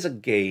that is a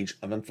gauge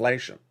of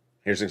inflation.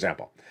 Here's an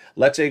example.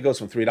 Let's say it goes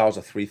from $3 to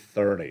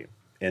 $3.30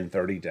 in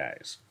 30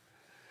 days.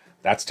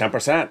 That's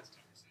 10%.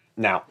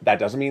 Now, that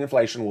doesn't mean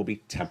inflation will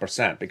be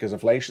 10% because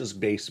inflation is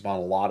based upon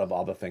a lot of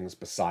other things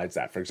besides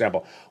that. For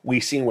example,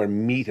 we've seen where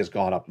meat has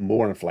gone up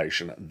more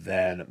inflation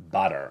than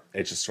butter.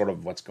 It's just sort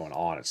of what's going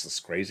on. It's this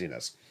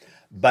craziness.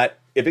 But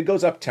if it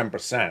goes up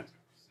 10%,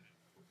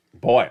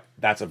 boy,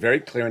 that's a very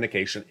clear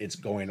indication it's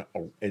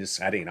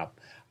heading up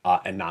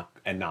and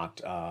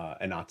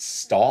not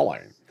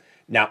stalling.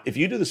 Now, if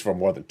you do this for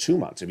more than 2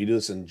 months, if you do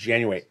this in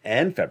January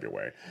and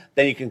February,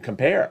 then you can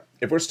compare.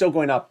 If we're still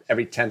going up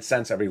every 10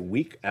 cents every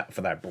week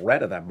for that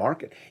bread of that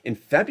market in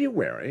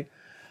February,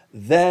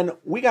 then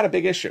we got a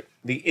big issue.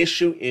 The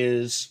issue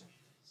is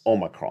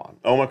Omicron.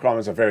 Omicron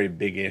is a very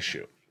big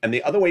issue. And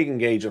the other way you can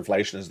gauge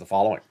inflation is the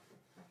following.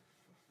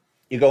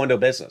 You go into a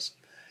business.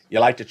 You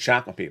like to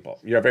chat with people.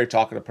 You're a very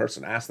talkative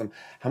person. Ask them,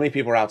 how many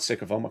people are out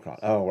sick of Omicron?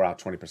 Oh, we're out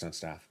 20%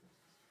 staff.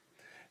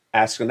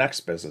 Ask the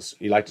next business.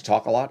 You like to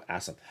talk a lot?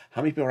 Ask them,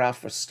 how many people are out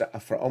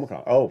for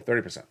Omicron? Oh,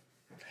 30%.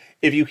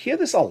 If you hear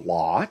this a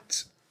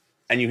lot,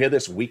 and you hear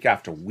this week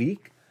after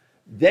week,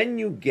 then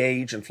you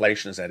gauge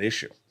inflation as that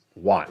issue.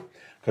 Why?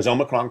 Because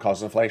Omicron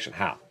causes inflation.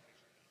 How?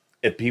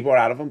 If people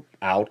are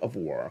out of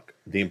work,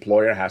 the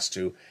employer has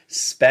to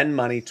spend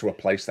money to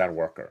replace that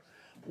worker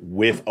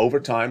with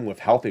overtime, with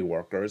healthy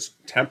workers,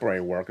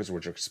 temporary workers,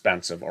 which are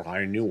expensive, or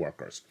hire new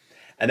workers.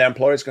 And the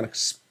employer is going to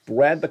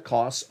spread the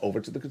costs over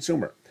to the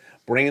consumer.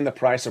 bringing the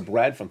price of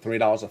bread from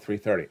 $3 to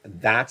 $3.30.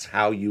 That's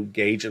how you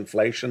gauge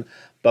inflation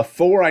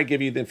before I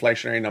give you the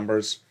inflationary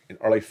numbers in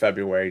early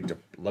February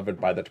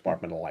delivered by the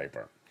Department of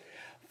Labor.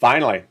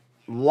 Finally,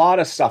 a lot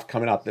of stuff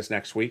coming up this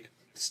next week.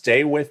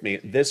 Stay with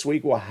me. This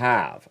week we'll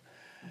have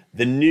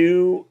the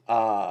new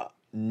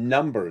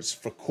numbers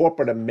for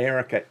corporate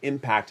America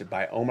impacted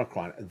by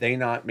Omicron. They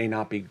may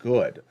not be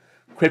good.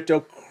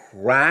 Crypto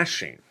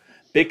crashing.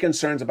 Big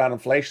concerns about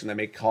inflation that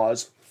may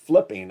cause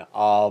flipping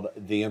of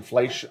the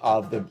inflation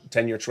of the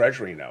 10-year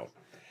Treasury note.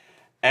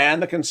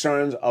 And the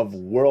concerns of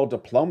world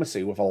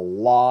diplomacy with a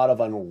lot of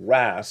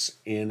unrest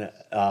in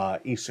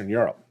Eastern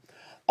Europe.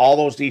 All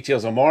those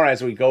details and more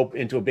as we go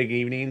into a big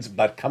evenings.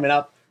 But coming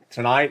up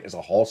tonight is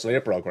a whole slate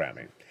of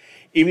programming.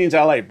 Evenings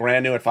LA,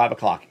 brand new at 5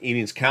 o'clock.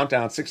 Evenings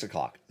Countdown, 6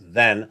 o'clock.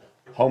 Then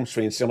Home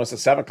Screen Stimulus at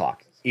 7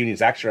 o'clock.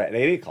 Evenings Extra at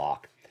 8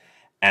 o'clock.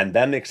 And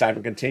then the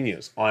excitement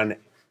continues on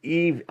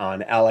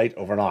LATE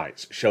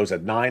overnights. Shows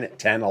at 9,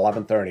 10,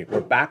 11:30. We're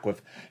back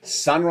with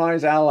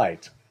Sunrise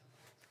LATE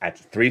at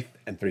 3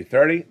 and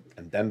 3:30,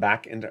 and then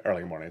back into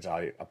early mornings.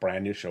 A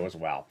brand new show as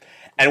well.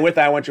 And with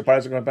that, I want you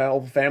part of the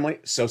Bell family,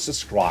 so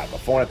subscribe.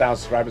 With 400,000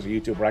 subscribers, a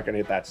YouTube record,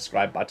 hit that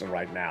subscribe button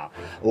right now.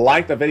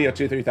 Like the video,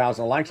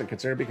 2,000-3,000 likes, and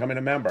consider becoming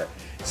a member.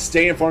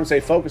 Stay informed,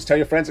 stay focused. Tell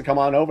your friends to come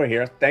on over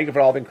here. Thank you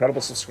for all the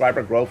incredible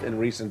subscriber growth in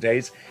recent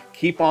days.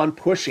 Keep on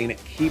pushing,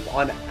 keep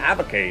on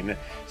advocating.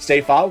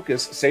 Stay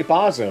focused, stay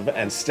positive,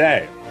 and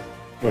stay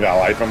with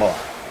LA from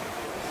Alive.